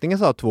 Antingen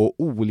så har 2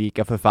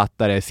 olika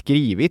författare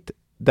skrivit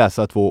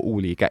dessa 2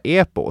 olika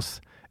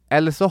epos.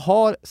 Eller så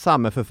har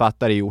samma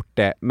författare gjort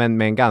det, men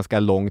med en ganska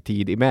lång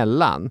tid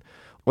emellan.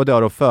 Och det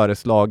har då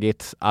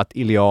föreslagits att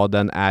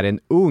Iliaden är en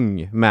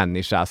ung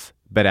människas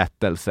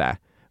berättelse,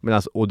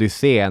 medan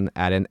Odysseen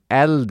är en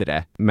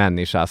äldre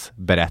människas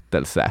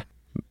berättelse.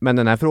 Men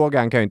den här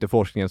frågan kan ju inte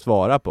forskningen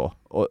svara på,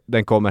 och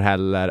den kommer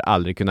heller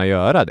aldrig kunna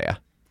göra det.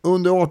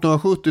 Under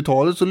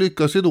 1870-talet så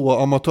lyckas ju då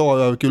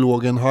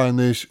amatörarkeologen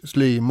Heinrich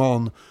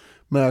Schliemann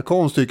med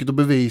konststycket att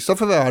bevisa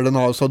för världen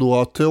alltså då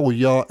att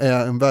Troja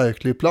är en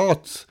verklig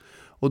plats.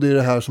 Och det är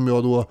det här som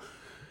jag då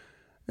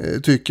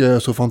tycker är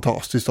så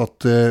fantastiskt,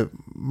 att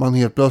man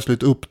helt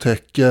plötsligt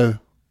upptäcker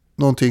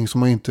någonting som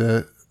man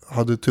inte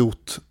hade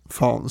trott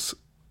fanns.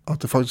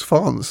 Att det faktiskt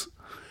fanns.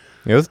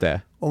 Just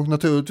det. Och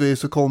naturligtvis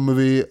så kommer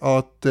vi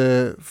att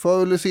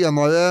förr eller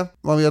senare,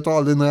 man vet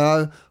aldrig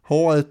när,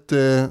 ha ett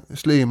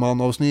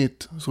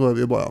Schliemann-avsnitt. Så är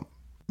vi bara.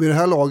 Vid det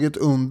här laget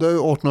under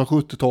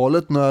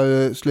 1870-talet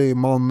när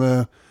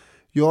Schliemann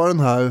gör den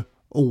här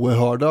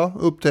oerhörda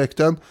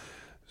upptäckten,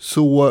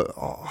 så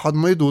hade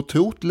man ju då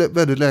trott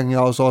väldigt länge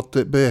alltså att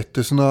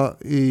berättelserna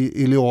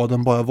i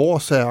Iliaden bara var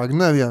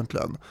sägner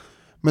egentligen.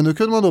 Men nu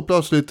kunde man då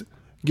plötsligt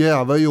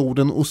gräva i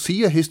jorden och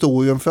se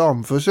historien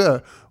framför sig.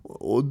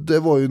 Och det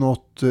var ju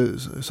något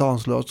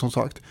sanslöst som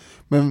sagt.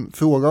 Men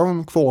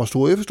frågan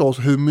kvarstår ju förstås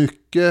hur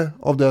mycket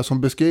av det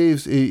som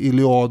beskrivs i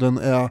Iliaden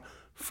är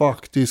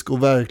faktisk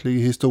och verklig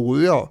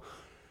historia.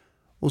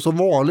 Och som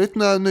vanligt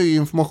när ny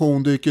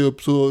information dyker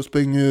upp så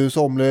springer ju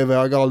somliga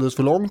iväg alldeles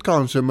för långt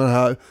kanske med det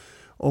här.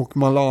 Och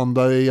man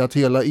landar i att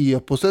hela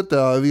eposet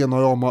är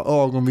rena rama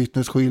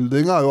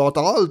ögonvittnesskildringar och att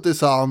allt är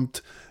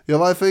sant. Ja,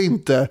 varför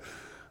inte?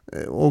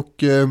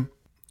 Och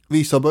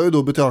Vissa börjar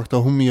då betrakta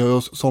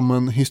Homeros som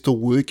en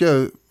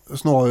historiker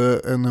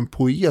snarare än en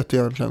poet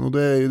egentligen. Och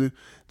det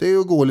är ju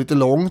att gå lite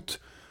långt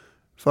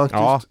faktiskt.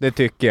 Ja, det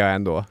tycker jag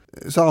ändå.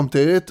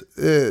 Samtidigt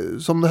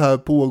som det här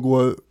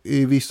pågår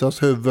i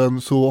vissas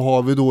huvuden så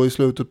har vi då i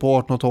slutet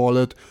på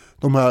 1800-talet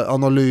de här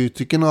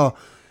analytikerna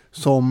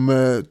som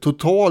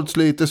totalt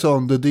sliter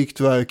sönder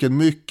diktverken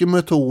mycket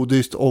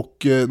metodiskt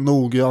och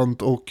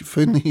noggrant och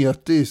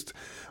frenetiskt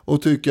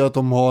och tycker att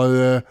de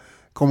har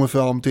kommit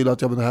fram till att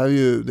det här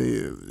är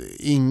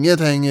inget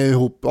hänger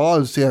ihop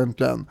alls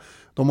egentligen.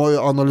 De har ju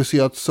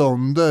analyserat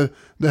sönder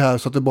det här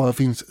så att det bara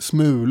finns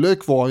smulor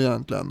kvar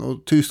egentligen.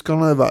 Och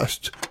tyskarna är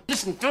värst.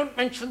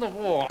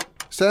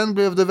 Sen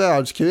blev det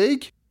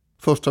världskrig.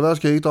 Första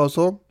världskriget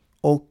alltså.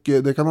 Och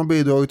det kan ha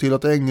bidragit till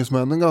att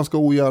engelsmännen ganska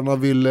ogärna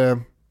ville...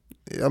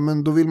 Ja,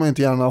 men då vill man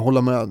inte gärna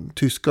hålla med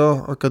tyska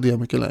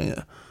akademiker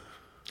längre.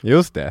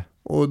 Just det.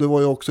 Och det var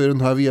ju också i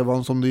den här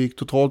vevan som det gick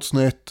totalt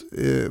snett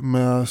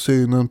med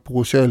synen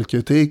på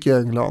källkritik i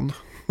England.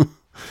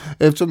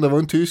 Eftersom det var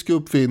en tysk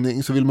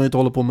uppfinning så vill man ju inte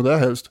hålla på med det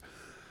helst.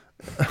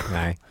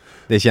 Nej,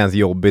 det känns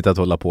jobbigt att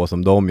hålla på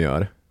som de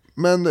gör.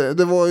 Men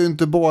det var ju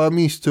inte bara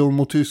misstron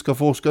mot tyska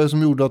forskare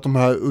som gjorde att de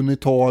här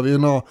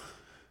unitarierna,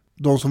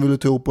 de som ville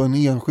tro på en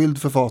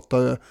enskild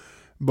författare,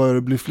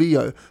 började bli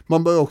fler.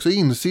 Man började också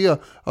inse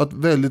att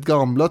väldigt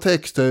gamla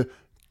texter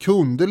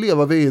kunde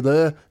leva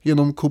vidare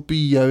genom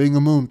kopiering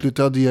och muntlig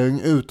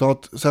tradering utan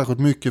att särskilt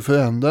mycket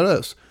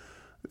förändrades.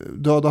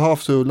 Döda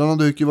havsrullarna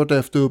dyker vart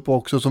efter upp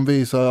också som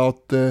visar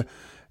att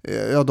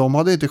de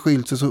hade inte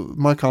skilt sig så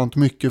markant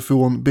mycket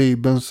från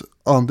Bibelns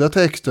andra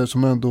texter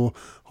som ändå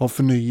har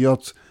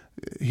förnyats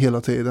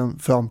hela tiden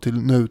fram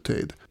till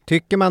nutid.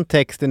 Tycker man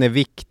texten är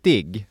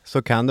viktig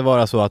så kan det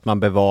vara så att man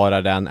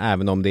bevarar den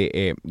även om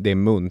det är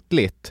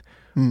muntligt.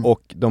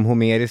 Och de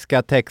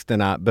homeriska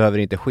texterna behöver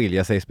inte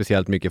skilja sig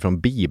speciellt mycket från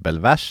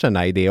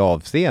bibelverserna i det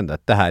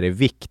avseendet. Det här är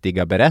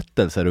viktiga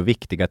berättelser och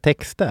viktiga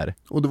texter.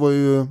 Och det var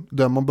ju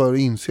där man började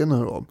inse nu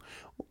då.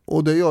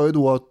 Och det gör ju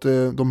då att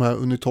de här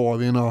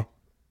unitarierna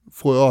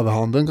får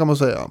överhanden kan man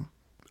säga.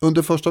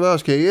 Under första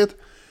världskriget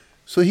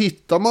så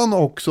hittar man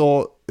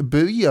också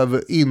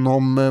brev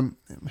inom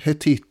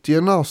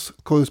hetittiernas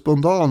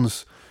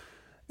korrespondens.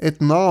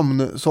 Ett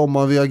namn som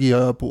man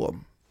reagerar på.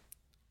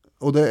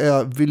 Och det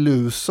är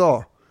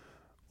Vilusa.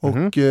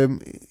 Och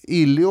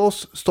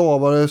Ilios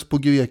stavades på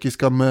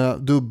grekiska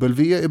med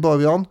W i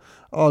början.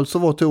 Alltså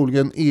var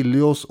troligen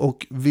Ilios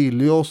och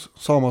Vilios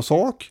samma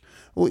sak.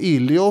 Och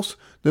Ilios,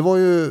 det var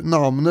ju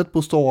namnet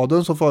på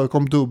staden som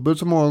förekom dubbelt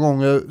så många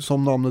gånger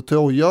som namnet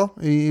Troja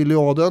i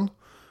Iliaden.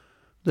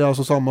 Det är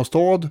alltså samma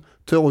stad,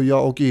 Troja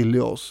och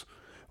Ilios.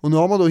 Och nu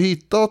har man då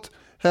hittat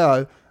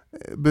här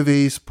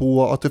bevis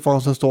på att det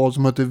fanns en stad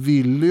som heter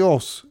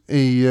Vilios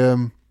i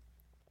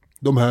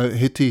de här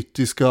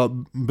hetittiska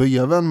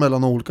breven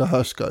mellan olika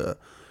härskare.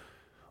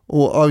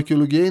 Och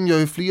arkeologin gör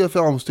ju fler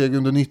framsteg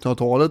under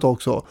 1900-talet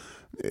också.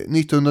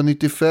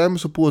 1995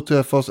 så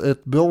påträffas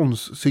ett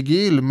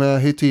bronssigill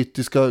med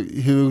hetittiska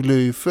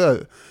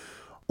hieroglyfer.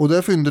 Och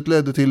det fyndet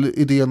ledde till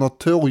idén att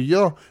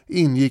Troja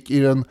ingick i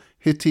den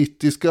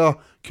hetittiska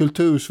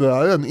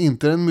kultursfären,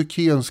 inte den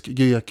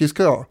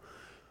mykensk-grekiska.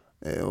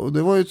 Och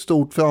det var ju ett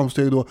stort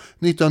framsteg då.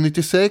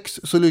 1996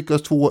 så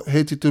lyckas 2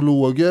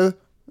 hetitologer,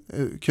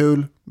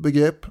 kul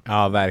begrepp.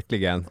 Ja,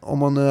 verkligen. Om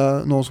man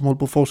är någon som håller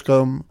på att forska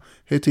om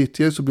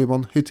hetitier så blir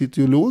man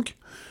hetitiolog.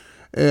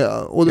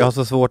 Och jag har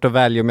så svårt att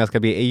välja om jag ska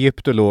bli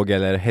egyptolog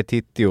eller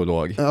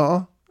hetitiolog.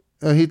 Ja,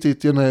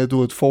 hetitierna är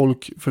då ett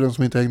folk, för den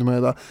som inte hängde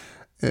med där,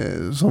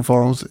 som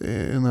fanns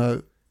i den här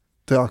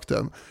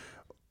trakten.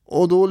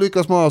 Och då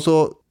lyckas man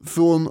alltså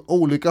från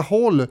olika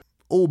håll,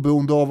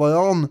 oberoende av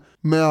varann,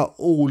 med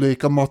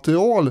olika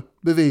material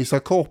bevisa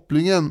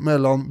kopplingen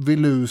mellan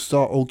Vilusa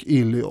och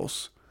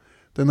Ilios.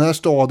 Den här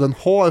staden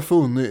har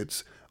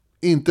funnits,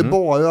 inte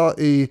bara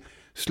i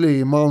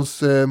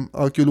Schliemans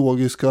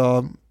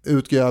arkeologiska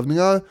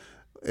utgrävningar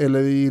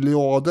eller i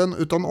Iliaden,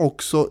 utan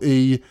också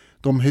i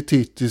de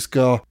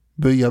hetittiska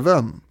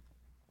breven.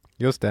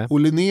 Just det. Och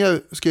Linné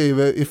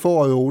skriver i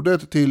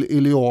förordet till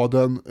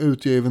Iliaden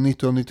utgiven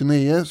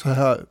 1999 så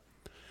här: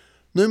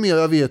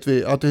 numera vet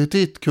vi att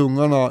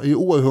hetitkungarna i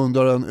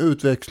århundraden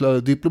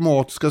utväxlade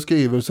diplomatiska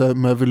skrivelser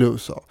med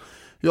Vilusa.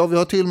 Ja, vi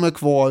har till och med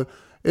kvar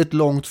ett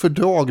långt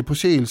fördrag på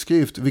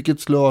kilskrift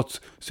vilket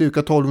slöts cirka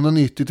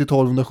 1290 till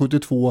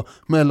 1272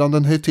 mellan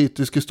den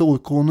hetitiske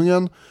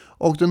storkonungen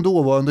och den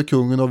dåvarande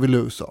kungen av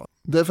Vilusa.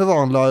 Det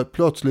förvandlar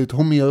plötsligt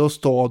Homeros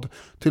stad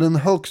till en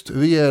högst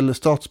reell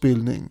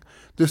stadsbildning.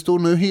 Det står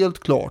nu helt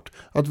klart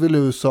att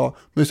Vilusa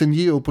med sin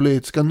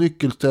geopolitiska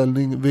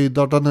nyckelställning vid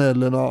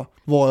Dardanellerna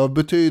var av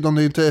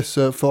betydande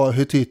intresse för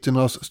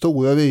hetitternas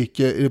stora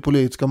rike i det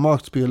politiska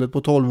maktspelet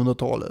på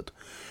 1200-talet.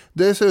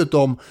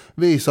 Dessutom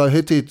visar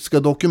hetitiska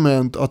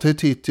dokument att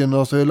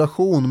hetitternas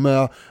relation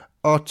med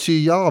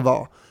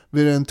Achijava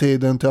vid den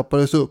tiden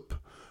trappades upp.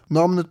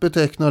 Namnet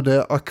betecknar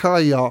det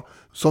Akaja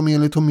som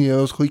enligt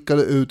Homeros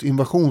skickade ut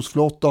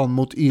invasionsflottan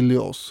mot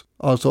Ilios,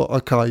 alltså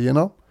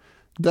akajerna.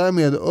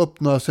 Därmed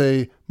öppnar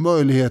sig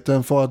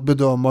möjligheten för att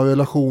bedöma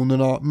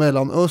relationerna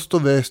mellan öst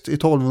och väst i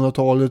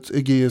 1200-talets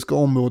egeiska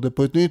område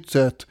på ett nytt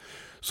sätt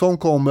som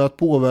kommer att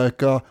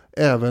påverka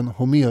även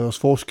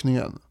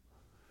Homeros-forskningen.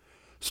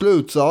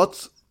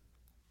 Slutsats.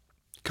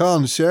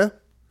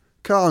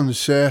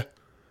 Kanske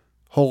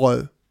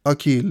har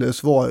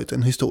Achilles varit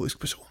en historisk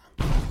person.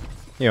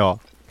 Ja.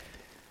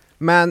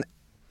 Men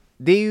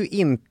det är ju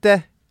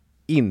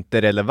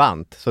inte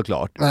relevant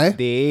såklart. Nej.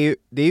 Det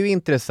är ju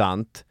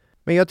intressant.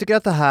 Men jag tycker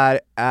att det här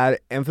är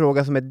en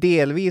fråga som är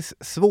delvis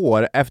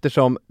svår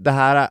eftersom det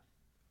här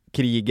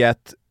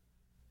kriget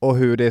och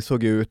hur det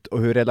såg ut och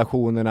hur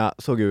relationerna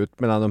såg ut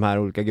mellan de här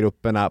olika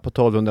grupperna på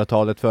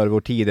 1200-talet före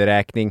vår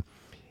tideräkning.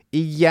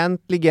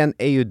 Egentligen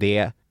är ju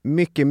det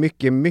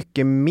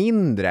mycket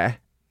mindre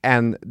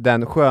än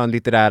den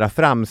skönlitterära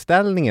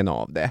framställningen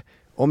av det.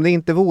 Om det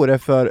inte vore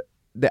för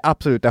det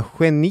absoluta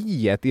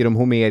geniet i de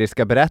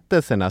homeriska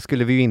berättelserna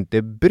skulle vi ju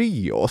inte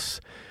bry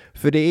oss.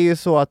 För det är ju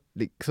så att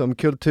liksom,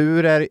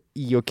 kulturer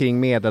i och kring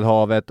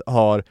Medelhavet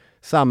har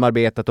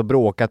samarbetat och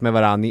bråkat med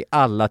varann i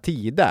alla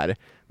tider.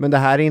 Men det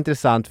här är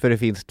intressant för det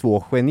finns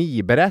 2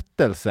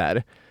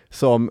 geniberättelser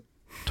som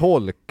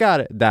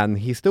tolkar den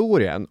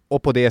historien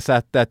och på det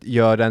sättet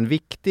gör den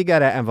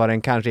viktigare än vad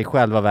den kanske i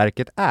själva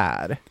verket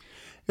är.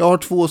 Jag har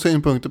 2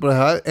 synpunkter på det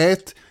här. 1,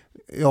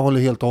 jag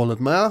håller helt och hållet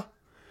med.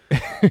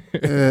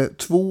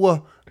 2,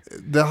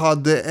 det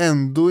hade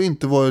ändå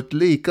inte varit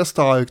lika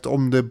starkt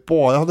om det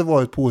bara hade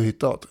varit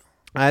påhittat.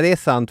 Nej, det är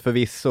sant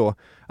förvisso.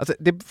 Alltså,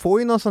 det får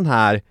ju någon sån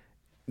här,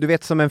 du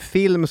vet som en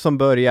film som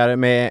börjar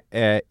med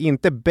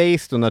inte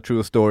based on a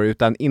true story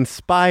utan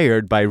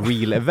inspired by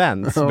real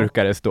events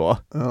brukar det stå.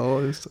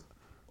 Ja, just det.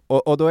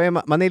 Och då är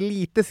man är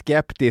lite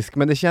skeptisk,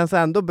 men det känns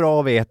ändå bra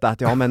att veta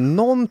att ja, men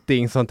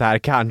någonting sånt här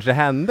kanske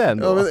hände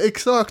ändå. Ja, men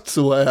exakt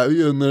så är det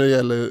ju när det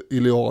gäller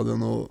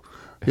Iliaden och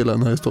hela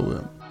den här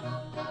historien.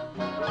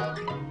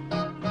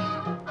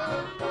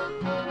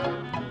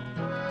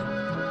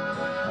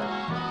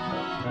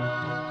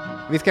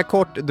 Vi ska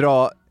kort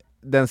dra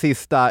den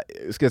sista,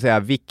 ska jag säga,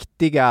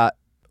 viktiga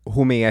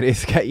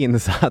homeriska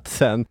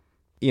insatsen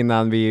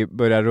innan vi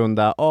börjar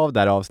runda av det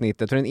här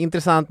avsnittet. För en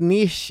intressant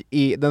nisch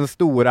i den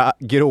stora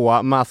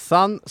gråa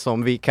massan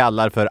som vi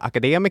kallar för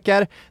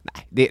akademiker.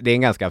 Nej, det är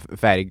en ganska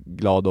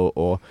färgglad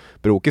och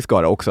brokig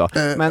skara också.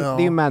 Men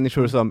det är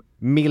människor som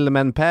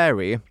Milman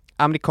Parry,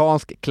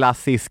 amerikansk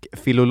klassisk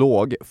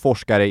filolog,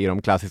 forskare i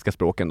de klassiska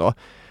språken då.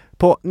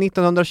 På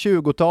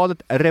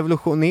 1920-talet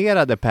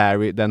revolutionerade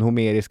Parry den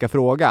homeriska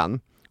frågan.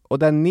 Och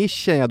den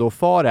nischen jag då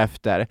far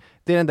efter,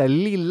 det är den där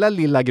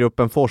lilla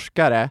gruppen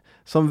forskare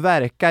som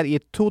verkar i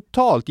ett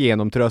totalt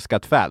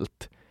genomtröskat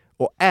fält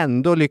och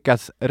ändå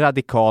lyckas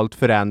radikalt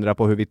förändra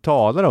på hur vi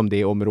talar om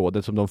det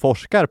området som de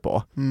forskar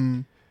på.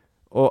 Mm.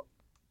 Och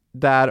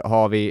där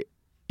har vi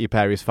i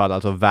Parrys fall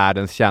alltså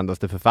världens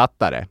kändaste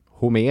författare,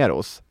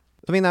 Homeros.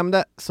 Som vi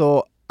nämnde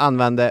så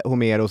använde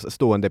Homeros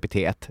stående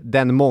epitet,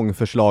 den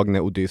mångförslagne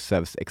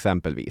Odysseus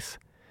exempelvis.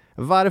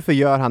 Varför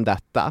gör han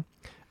detta?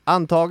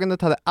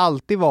 Antagandet hade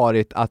alltid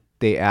varit att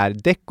det är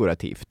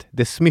dekorativt.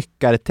 Det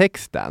smyckar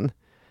texten.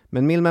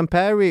 Men Milman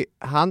Parry,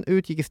 han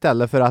utgick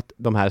istället för att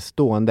de här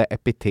stående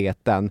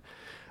epiteten,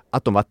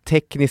 att de var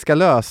tekniska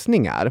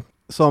lösningar.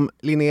 Som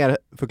Linnér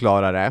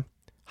förklarade,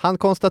 han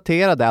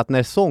konstaterade att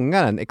när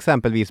sångaren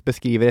exempelvis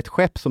beskriver ett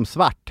skepp som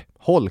svart,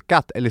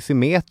 holkat eller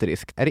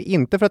symmetriskt är det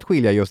inte för att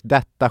skilja just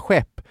detta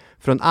skepp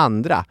från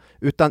andra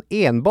utan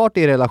enbart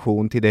i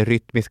relation till det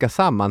rytmiska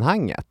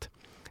sammanhanget.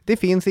 Det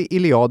finns i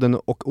Iliaden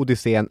och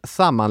Odysseen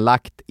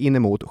sammanlagt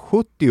inemot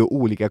 70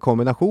 olika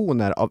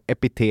kombinationer av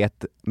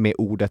epitet med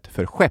ordet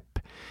för skepp.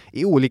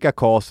 I olika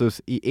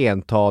kasus i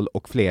ental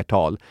och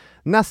flertal.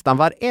 Nästan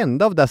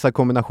varenda av dessa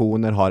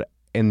kombinationer har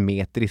en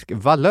metrisk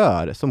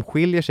valör som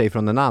skiljer sig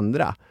från den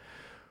andra.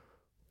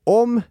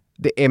 Om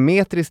det är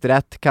metriskt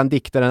rätt kan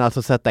diktaren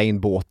alltså sätta in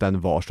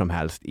båten var som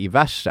helst i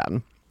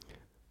versen.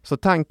 Så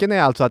tanken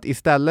är alltså att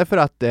istället för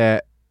att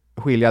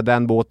skilja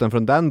den båten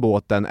från den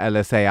båten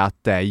eller säga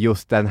att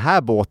just den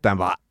här båten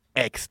var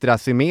extra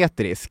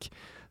symmetrisk,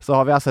 så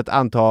har vi alltså ett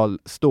antal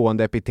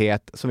stående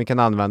epitet som vi kan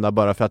använda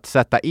bara för att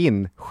sätta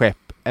in skepp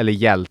eller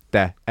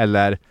hjälte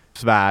eller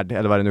svärd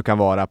eller vad det nu kan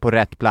vara på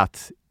rätt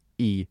plats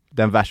i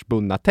den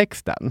versbundna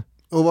texten.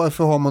 Och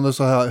varför har man det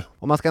så här?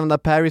 Om man ska använda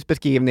Parrys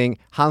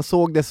beskrivning, han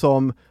såg det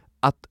som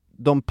att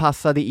de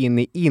passade in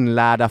i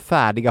inlärda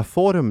färdiga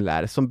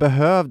formler som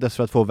behövdes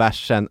för att få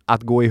versen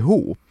att gå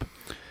ihop.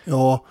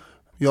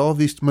 Ja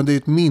visst, men det är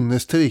ett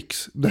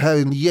minnestricks. Det här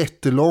är en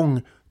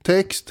jättelång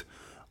text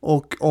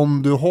och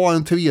om du har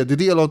en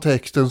tredjedel av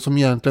texten som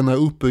egentligen är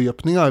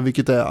upprepningar,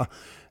 vilket det är,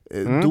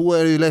 då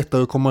är det ju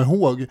lättare att komma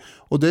ihåg.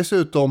 Och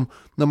dessutom,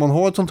 när man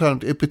har ett sånt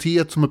här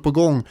epitet som är på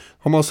gång,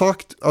 har man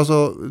sagt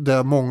alltså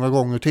det många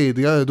gånger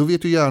tidigare, då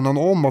vet ju hjärnan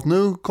om att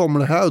nu kommer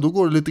det här, då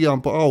går det lite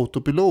grann på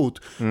autopilot.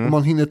 Och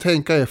man hinner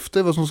tänka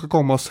efter vad som ska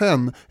komma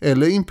sen,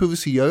 eller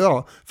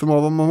improvisera. För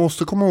man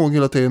måste komma ihåg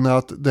hela tiden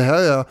att det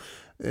här är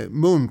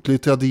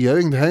muntlig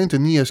tradiering. Det här är inte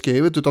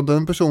nedskrivet, utan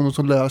den personen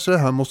som läser det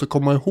här måste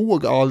komma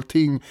ihåg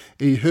allting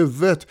i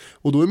huvudet.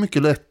 Och då är det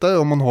mycket lättare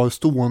om man har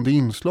stående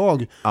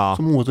inslag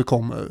som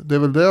återkommer. Det är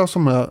väl det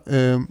som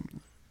är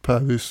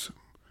Perrys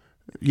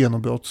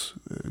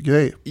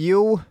genombrottsgrej.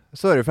 Jo,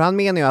 så är det. För han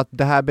menar ju att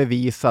det här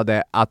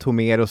bevisade att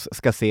Homeros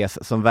ska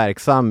ses som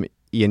verksam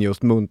i en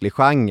just muntlig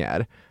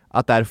genre.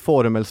 Att det är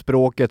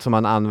formelspråket som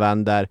han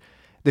använder.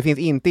 Det finns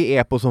inte i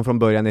epos som från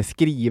början är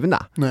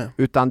skrivna. Nej.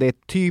 Utan det är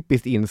ett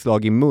typiskt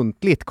inslag i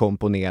muntligt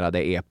komponerade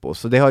epos.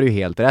 Så det har du ju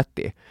helt rätt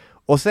i.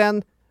 Och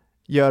sen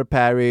gör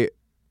Perry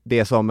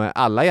det som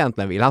alla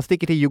egentligen vill. Han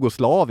sticker till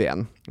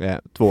Jugoslavien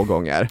 2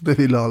 gånger. Det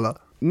vill alla.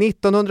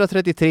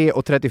 1933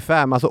 och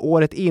 35, alltså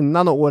året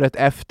innan och året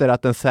efter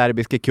att den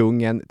serbiske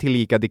kungen,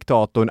 tillika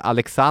diktatorn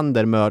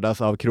Alexander,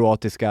 mördas av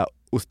kroatiska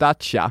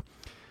Ustaša.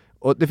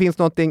 Och det finns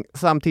någonting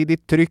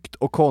samtidigt tryggt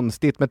och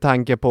konstigt med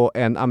tanke på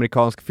en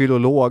amerikansk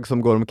filolog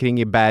som går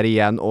omkring i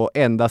bergen och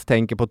endast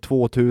tänker på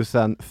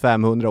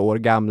 2500 år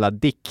gamla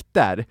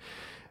dikter.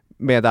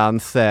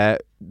 Medans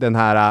den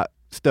här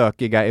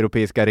stökiga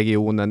europeiska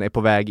regionen är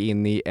på väg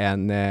in i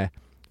en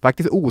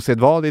faktiskt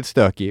osedvanligt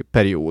stökig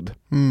period.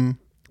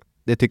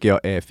 Det tycker jag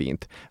är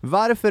fint.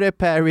 Varför är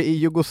Perry i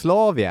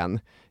Jugoslavien?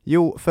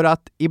 Jo, för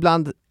att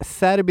ibland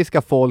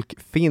serbiska folk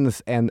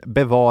finns en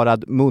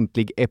bevarad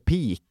muntlig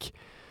epik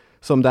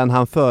som den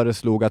han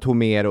föreslog att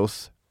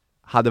Homeros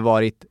hade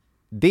varit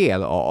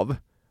del av.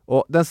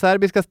 Och den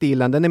serbiska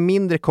stilen, den är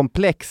mindre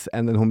komplex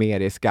än den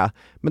homeriska,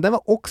 men den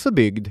var också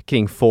byggd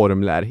kring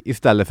formler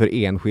istället för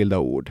enskilda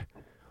ord.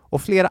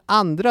 Och flera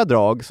andra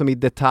drag som i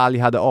detalj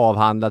hade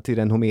avhandlat i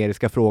den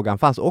homeriska frågan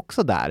fanns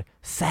också där.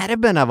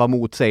 Serberna var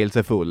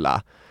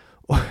motsägelsefulla.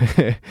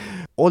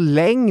 Och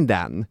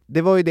längden,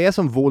 det var ju det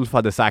som Wolf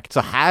hade sagt, så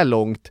här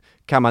långt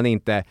kan man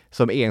inte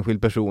som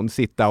enskild person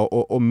sitta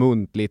och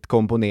muntligt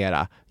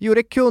komponera. Jo,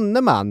 det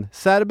kunde man.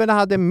 Serberna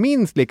hade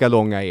minst lika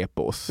långa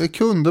epos. Det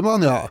kunde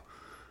man, ja.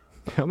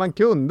 Ja, man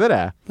kunde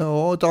det.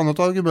 Ja, ett annat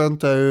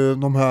argument är ju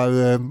de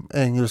här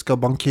engelska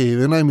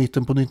bankirerna i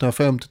mitten på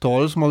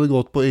 1950-talet som hade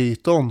gått på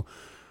Eton.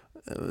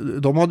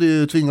 De hade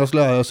ju tvingats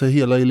lära sig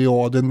hela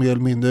Iliaden mer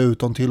eller mindre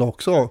utantill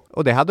också.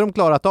 Och det hade de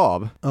klarat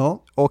av.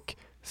 Ja. Och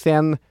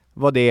sen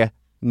var det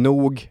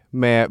nog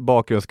med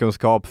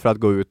bakgrundskunskap för att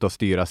gå ut och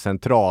styra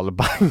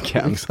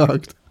centralbanken.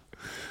 Exakt.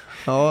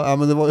 Ja,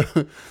 men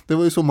det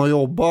var ju så man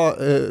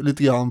jobbade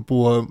lite grann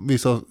på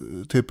vissa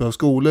typer av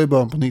skolor i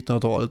början på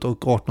 1900-talet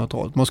och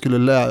 1800-talet. Man skulle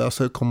lära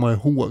sig komma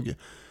ihåg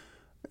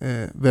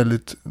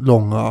väldigt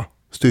långa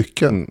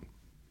stycken.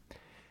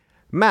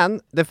 Men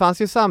det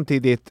fanns ju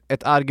samtidigt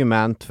ett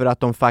argument för att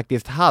de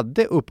faktiskt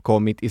hade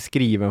uppkommit i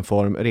skriven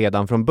form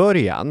redan från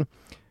början.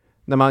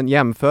 När man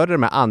jämförde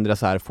med andra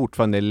så här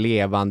fortfarande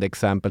levande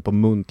exempel på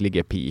muntlig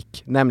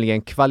epik,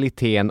 nämligen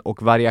kvaliteten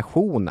och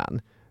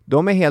variationen.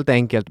 De är helt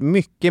enkelt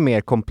mycket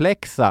mer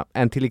komplexa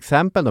än till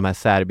exempel de här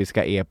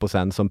serbiska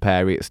eposen som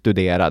Perry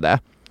studerade.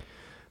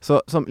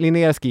 Så som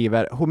Linnér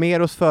skriver,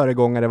 Homeros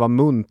föregångare var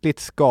muntligt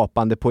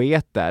skapande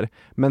poeter,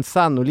 men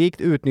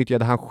sannolikt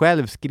utnyttjade han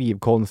själv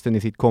skrivkonsten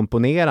i sitt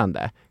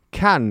komponerande.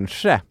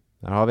 Kanske,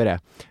 där har vi det,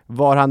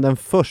 var han den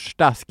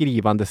första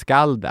skrivande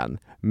skalden.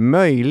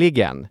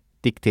 Möjligen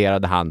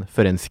dikterade han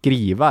för en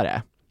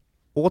skrivare.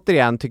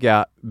 Återigen tycker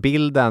jag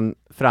bilden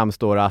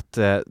framstår att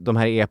de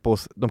här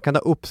epos, de kan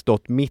ha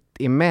uppstått mitt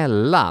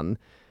emellan.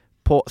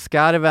 På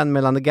skarven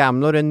mellan det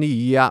gamla och det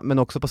nya, men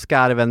också på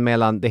skarven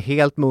mellan det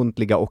helt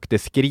muntliga och det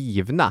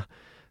skrivna.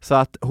 Så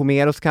att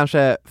Homeros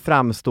kanske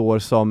framstår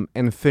som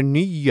en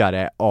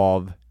förnyare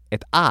av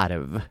ett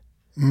arv.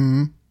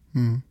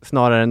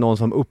 Snarare än någon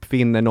som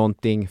uppfinner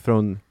någonting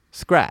från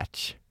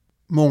scratch.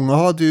 Många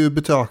hade ju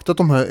betraktat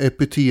de här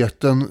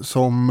epiteten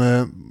som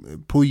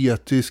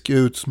poetisk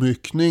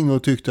utsmyckning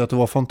och tyckte att det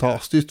var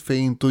fantastiskt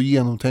fint och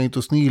genomtänkt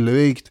och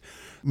snillrikt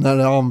när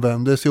det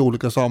användes i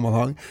olika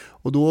sammanhang.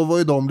 Och då var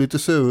ju de lite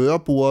sura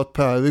på att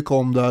Perry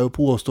kom där och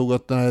påstod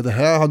att nej, det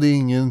här hade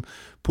ingen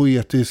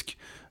poetisk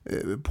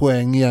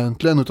poäng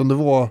egentligen, utan det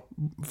var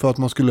för att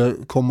man skulle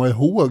komma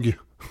ihåg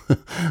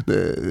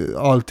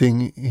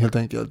allting helt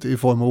enkelt i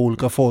form av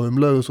olika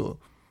formler och så.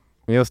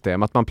 Just det,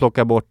 att man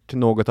plockar bort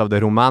något av det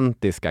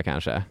romantiska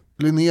kanske.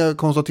 Linnér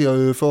konstaterar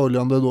ju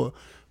följande då.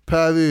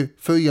 Perry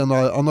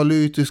förenar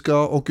analytiska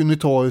och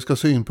unitariska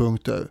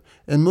synpunkter.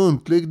 En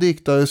muntlig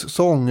diktares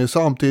sång är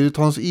samtidigt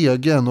hans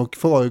egen och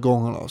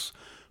föregångarnas.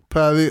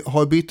 Perry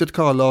har bittert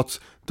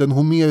kallats den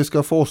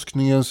homeriska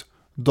forskningens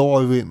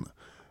Darwin.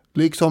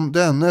 Liksom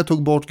denne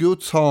tog bort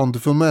Guds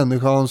hand från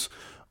människans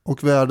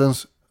och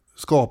världens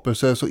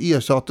skapelse, så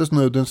ersattes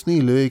nu den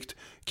snillrikt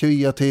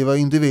kreativa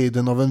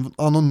individen av en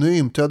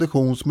anonym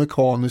traditions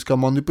mekaniska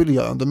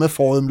manipulerande med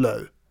formler.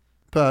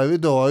 Perry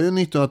dör ju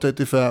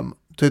 1935,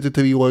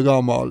 33 år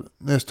gammal,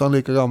 nästan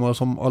lika gammal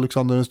som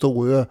Alexander den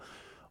store,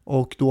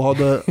 och då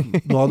hade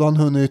han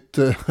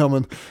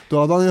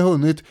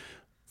hunnit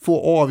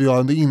få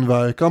avgörande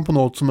inverkan på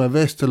något som är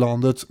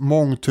västerlandets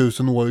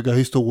mångtusenåriga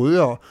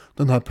historia,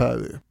 den här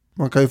Perry.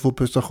 Man kan ju få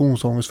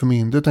prestationsångest för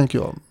mindre, tänker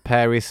jag.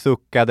 Perry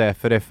suckade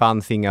för det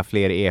fanns inga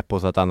fler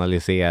epos att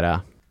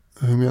analysera.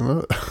 Hur menar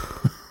du?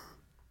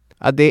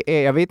 Ja,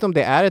 jag vet inte om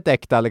det är ett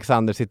äkta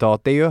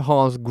Alexander-citat. Det är ju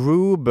Hans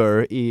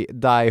Gruber i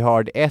Die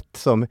Hard 1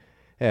 som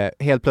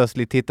helt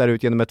plötsligt tittar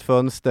ut genom ett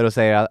fönster och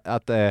säger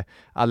att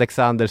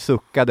Alexander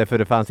suckade för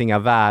det fanns inga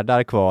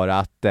världar kvar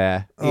att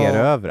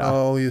erövra.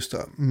 Ja, just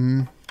det.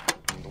 Mm.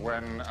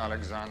 When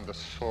Alexander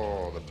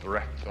saw the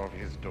breadth of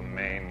his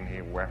domain,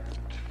 he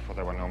wept, for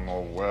there were no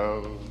more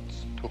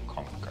worlds to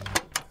conquer.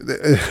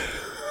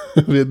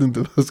 Jag vet inte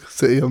vad jag ska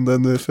säga om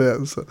den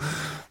referensen.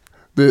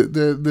 Det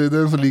är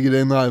den som ligger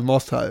dig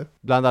närmast här.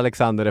 Bland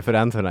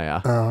Alexander-referenserna,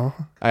 ja. Ja.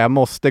 Jag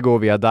måste gå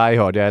via Die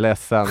Hard, jag är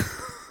ledsen.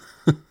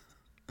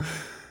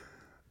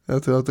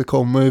 Jag tror att det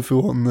kommer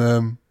ifrån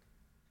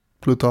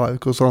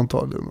Plutarchos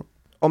antagligen.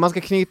 Om man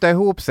ska knyta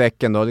ihop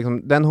säcken då,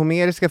 liksom, den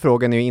homeriska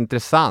frågan är ju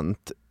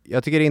intressant.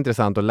 Jag tycker det är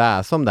intressant att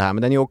läsa om det här,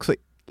 men den är ju också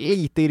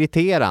lite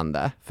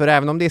irriterande. För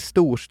även om det är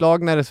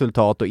storslagna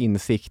resultat och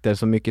insikter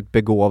som mycket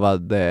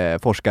begåvade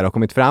forskare har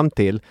kommit fram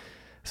till,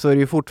 så är det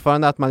ju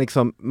fortfarande att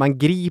man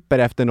griper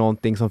efter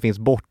någonting som finns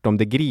bortom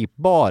det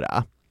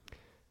gripbara.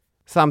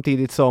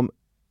 Samtidigt som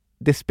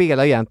det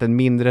spelar egentligen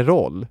mindre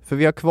roll. För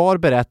vi har kvar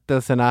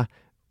berättelserna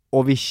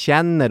och vi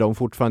känner dem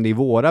fortfarande i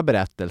våra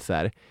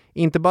berättelser.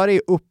 Inte bara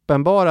i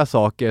uppenbara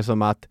saker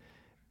som att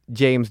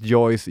James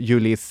Joyce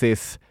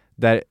Ulysses,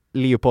 där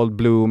Leopold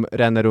Bloom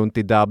ränner runt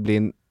i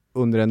Dublin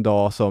under en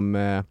dag som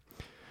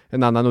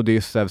en annan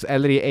Odysseus,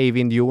 eller i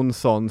Eivind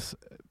Jonssons,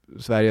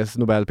 Sveriges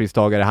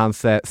Nobelpristagare,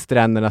 hans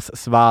Strändernas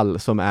svall,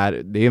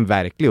 det är en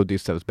verklig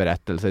Odysseus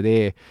berättelse.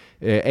 Det är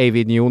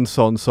Eivind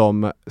Jonsson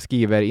som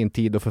skriver i en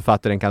tid då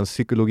författaren kan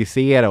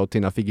psykologisera åt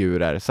sina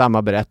figurer.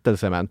 Samma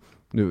berättelse, men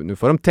nu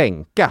får de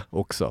tänka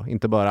också,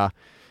 inte bara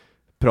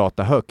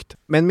prata högt.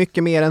 Men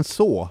mycket mer än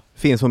så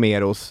finns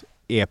Homeros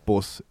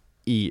epos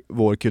i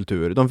vår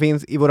kultur. De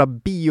finns i våra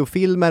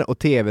biofilmer och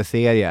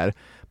tv-serier,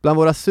 bland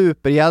våra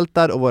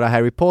superhjältar och våra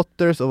Harry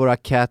Potters och våra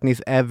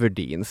Katniss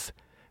Everdeens.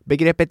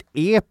 Begreppet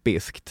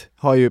episkt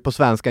har ju på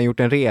svenskan gjort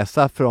en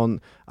resa från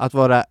att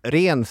vara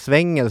ren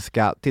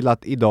svengelska till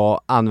att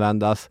idag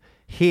användas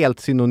helt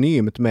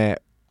synonymt med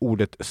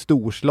ordet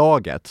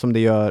storslaget, som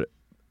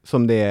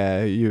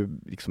det ju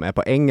liksom är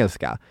på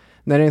engelska.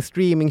 När en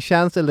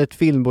streamingtjänst eller ett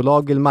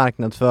filmbolag vill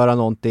marknadsföra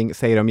någonting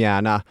säger de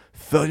gärna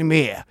 "Följ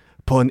med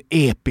på en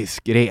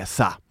episk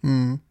resa".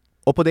 Mm.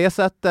 Och på det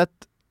sättet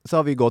så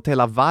har vi gått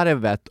hela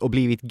varvet och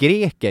blivit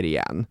greker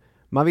igen.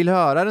 Man vill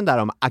höra den där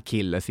om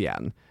Achilles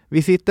igen.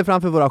 Vi sitter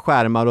framför våra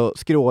skärmar och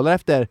scrollar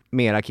efter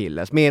mer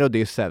Achilles, mer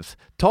Odysseus.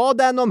 Ta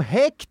den om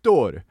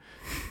Hector!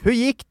 Hur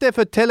gick det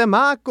för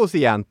Telemakos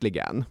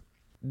egentligen?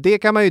 Det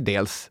kan man ju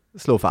dels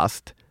slå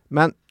fast.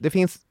 Men det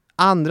finns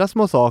andra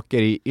små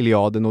saker i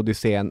Iliaden och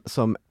Odysseen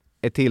som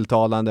är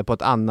tilltalande på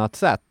ett annat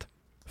sätt.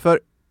 För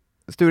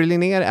Sture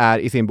Linnér är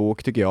i sin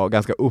bok, tycker jag,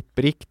 ganska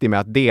uppriktig med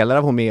att delar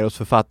av Homeros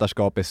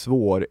författarskap är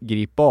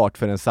svårgripbart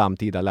för en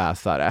samtida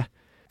läsare.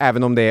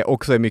 Även om det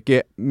också är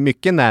mycket,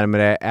 mycket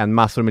närmare än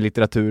massor med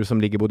litteratur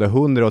som ligger både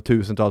 100 och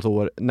tusentals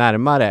år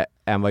närmare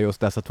än vad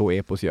just dessa två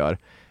epos gör.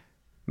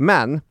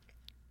 Men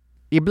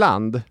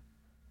ibland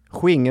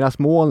skingras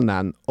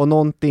molnen och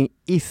någonting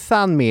i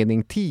sann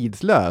mening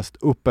tidslöst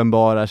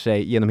uppenbarar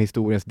sig genom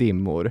historiens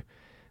dimmor.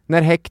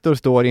 När Hector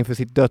står inför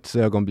sitt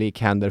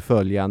dödsögonblick händer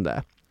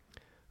följande.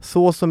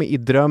 Så som i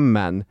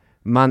drömmen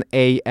man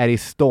ej är i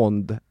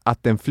stånd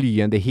att den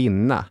flyende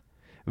hinna.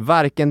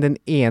 Varken den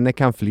ene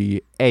kan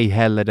fly, ej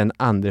heller den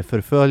andra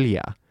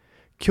förfölja.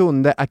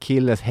 Kunde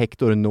Achilles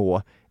Hector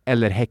nå,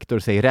 eller Hector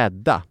sig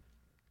rädda?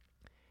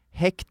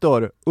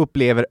 Hector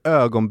upplever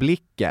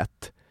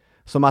ögonblicket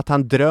som att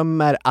han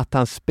drömmer att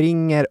han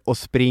springer och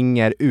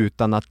springer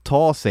utan att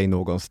ta sig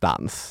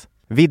någonstans.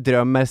 Vi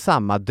drömmer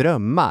samma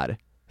drömmar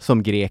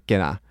som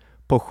grekerna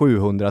på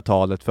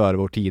 700-talet före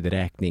vår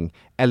tideräkning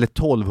eller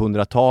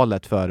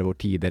 1200-talet före vår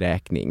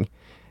tideräkning.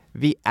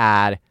 Vi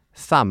är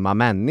samma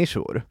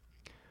människor.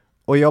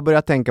 Och jag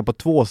börjar tänka på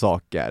två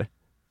saker.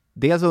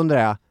 Dels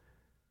undrar jag,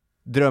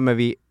 drömmer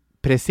vi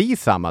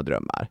precis samma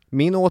drömmar?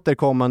 Min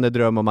återkommande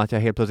dröm om att jag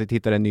helt plötsligt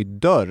hittar en ny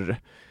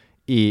dörr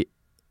i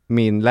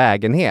min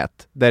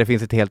lägenhet där det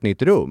finns ett helt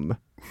nytt rum.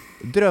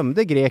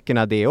 Drömde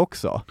grekerna det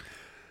också?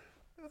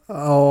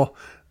 Ja,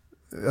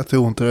 jag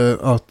tror inte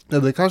det.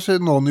 Det kanske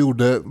någon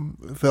gjorde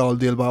för all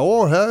del.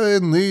 Bara, här är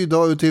en ny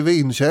dag ute i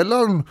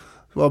vinkällaren.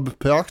 Vad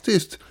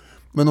praktiskt.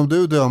 Men om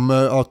du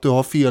drömmer att du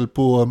har fel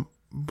på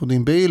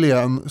din bil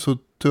igen, så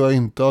tror jag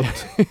inte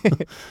att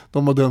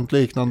de har drömt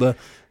liknande.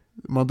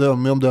 Man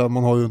drömmer om det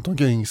man har runt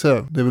omkring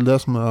sig. Det är väl det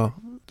som är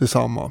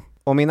detsamma.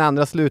 Och min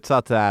andra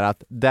slutsats är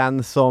att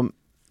den som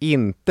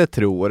inte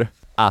tror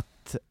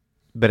att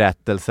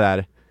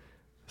berättelser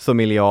som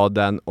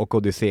Iliaden och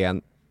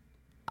Odysseen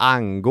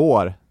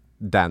angår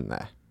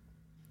denne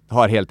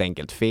har helt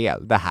enkelt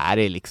fel. Det här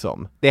är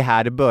liksom, det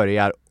här det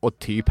börjar och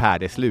typ här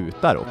det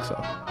slutar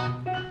också.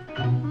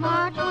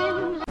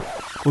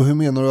 Och hur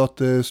menar du att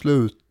det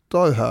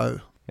slutar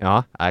här?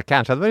 Ja,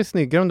 kanske hade varit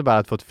snyggare om det bara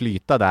hade fått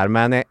flyta där,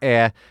 men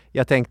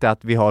jag tänkte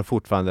att vi har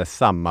fortfarande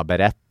samma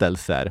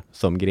berättelser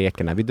som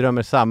grekerna. Vi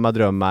drömmer samma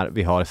drömmar,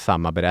 vi har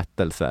samma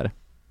berättelser.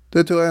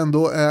 Det tror jag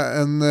ändå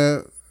är en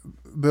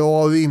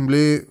bra,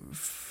 rimlig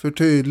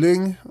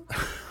förtydling.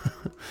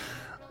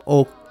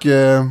 Och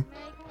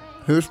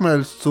hur som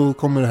helst så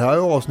kommer det här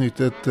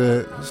avsnittet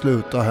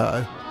sluta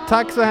här.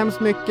 Tack så hemskt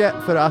mycket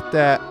för att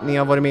ni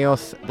har varit med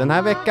oss den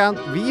här veckan.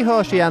 Vi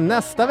hörs igen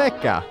nästa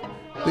vecka.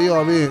 Det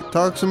gör vi.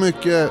 Tack så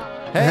mycket.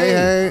 Hej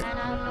hej!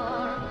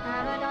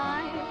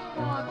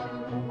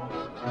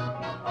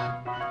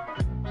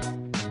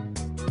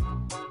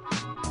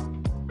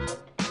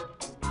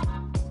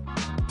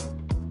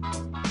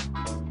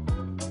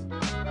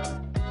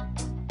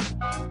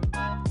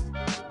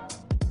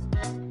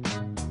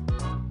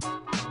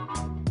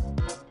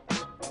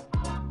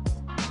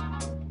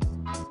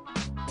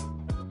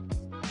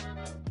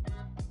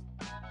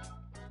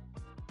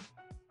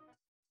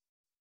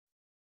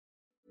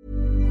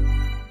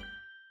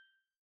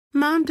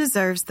 Mom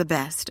deserves the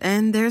best,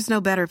 and there's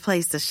no better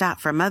place to shop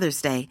for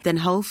Mother's Day than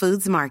Whole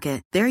Foods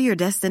Market. They're your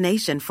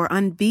destination for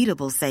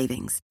unbeatable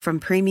savings, from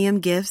premium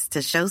gifts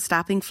to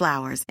show-stopping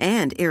flowers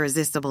and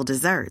irresistible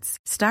desserts.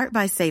 Start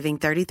by saving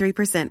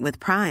 33% with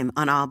Prime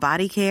on all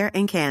body care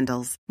and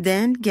candles.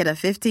 Then get a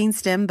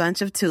 15-stem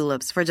bunch of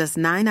tulips for just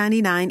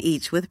 $9.99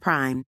 each with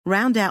Prime.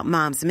 Round out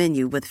Mom's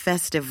menu with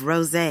festive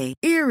rosé,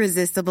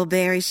 irresistible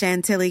berry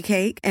chantilly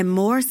cake, and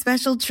more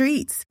special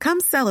treats.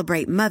 Come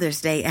celebrate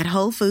Mother's Day at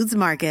Whole Foods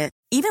Market.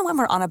 Even when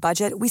we're on a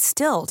budget, we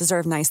still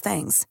deserve nice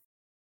things.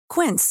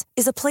 Quince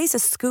is a place to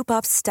scoop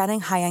up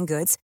stunning high-end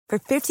goods for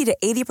 50 to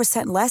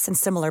 80% less than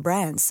similar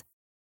brands.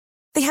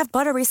 They have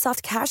buttery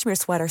soft cashmere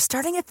sweaters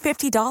starting at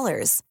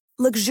 $50,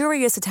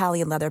 luxurious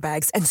Italian leather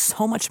bags, and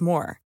so much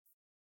more.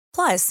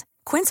 Plus,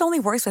 Quince only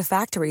works with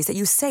factories that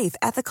use safe,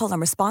 ethical, and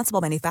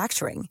responsible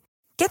manufacturing.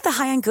 Get the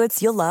high-end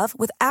goods you'll love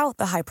without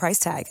the high price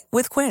tag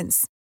with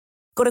Quince.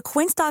 Go to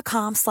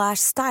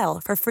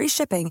quince.com/style for free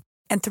shipping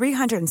and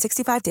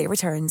 365-day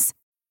returns.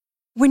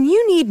 When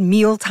you need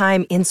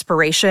mealtime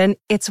inspiration,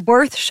 it's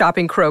worth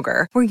shopping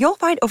Kroger, where you'll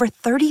find over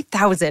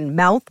 30,000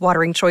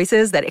 mouth-watering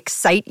choices that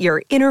excite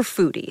your inner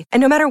foodie. And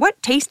no matter what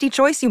tasty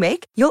choice you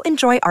make, you'll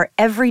enjoy our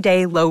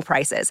everyday low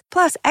prices,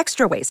 plus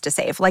extra ways to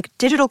save, like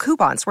digital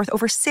coupons worth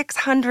over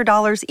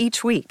 $600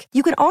 each week.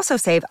 You can also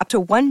save up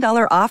to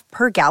 $1 off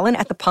per gallon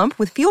at the pump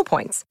with fuel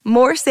points.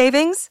 More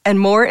savings and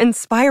more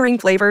inspiring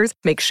flavors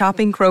make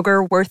shopping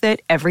Kroger worth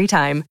it every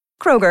time.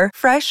 Kroger,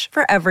 fresh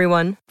for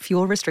everyone.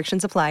 Fuel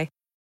restrictions apply.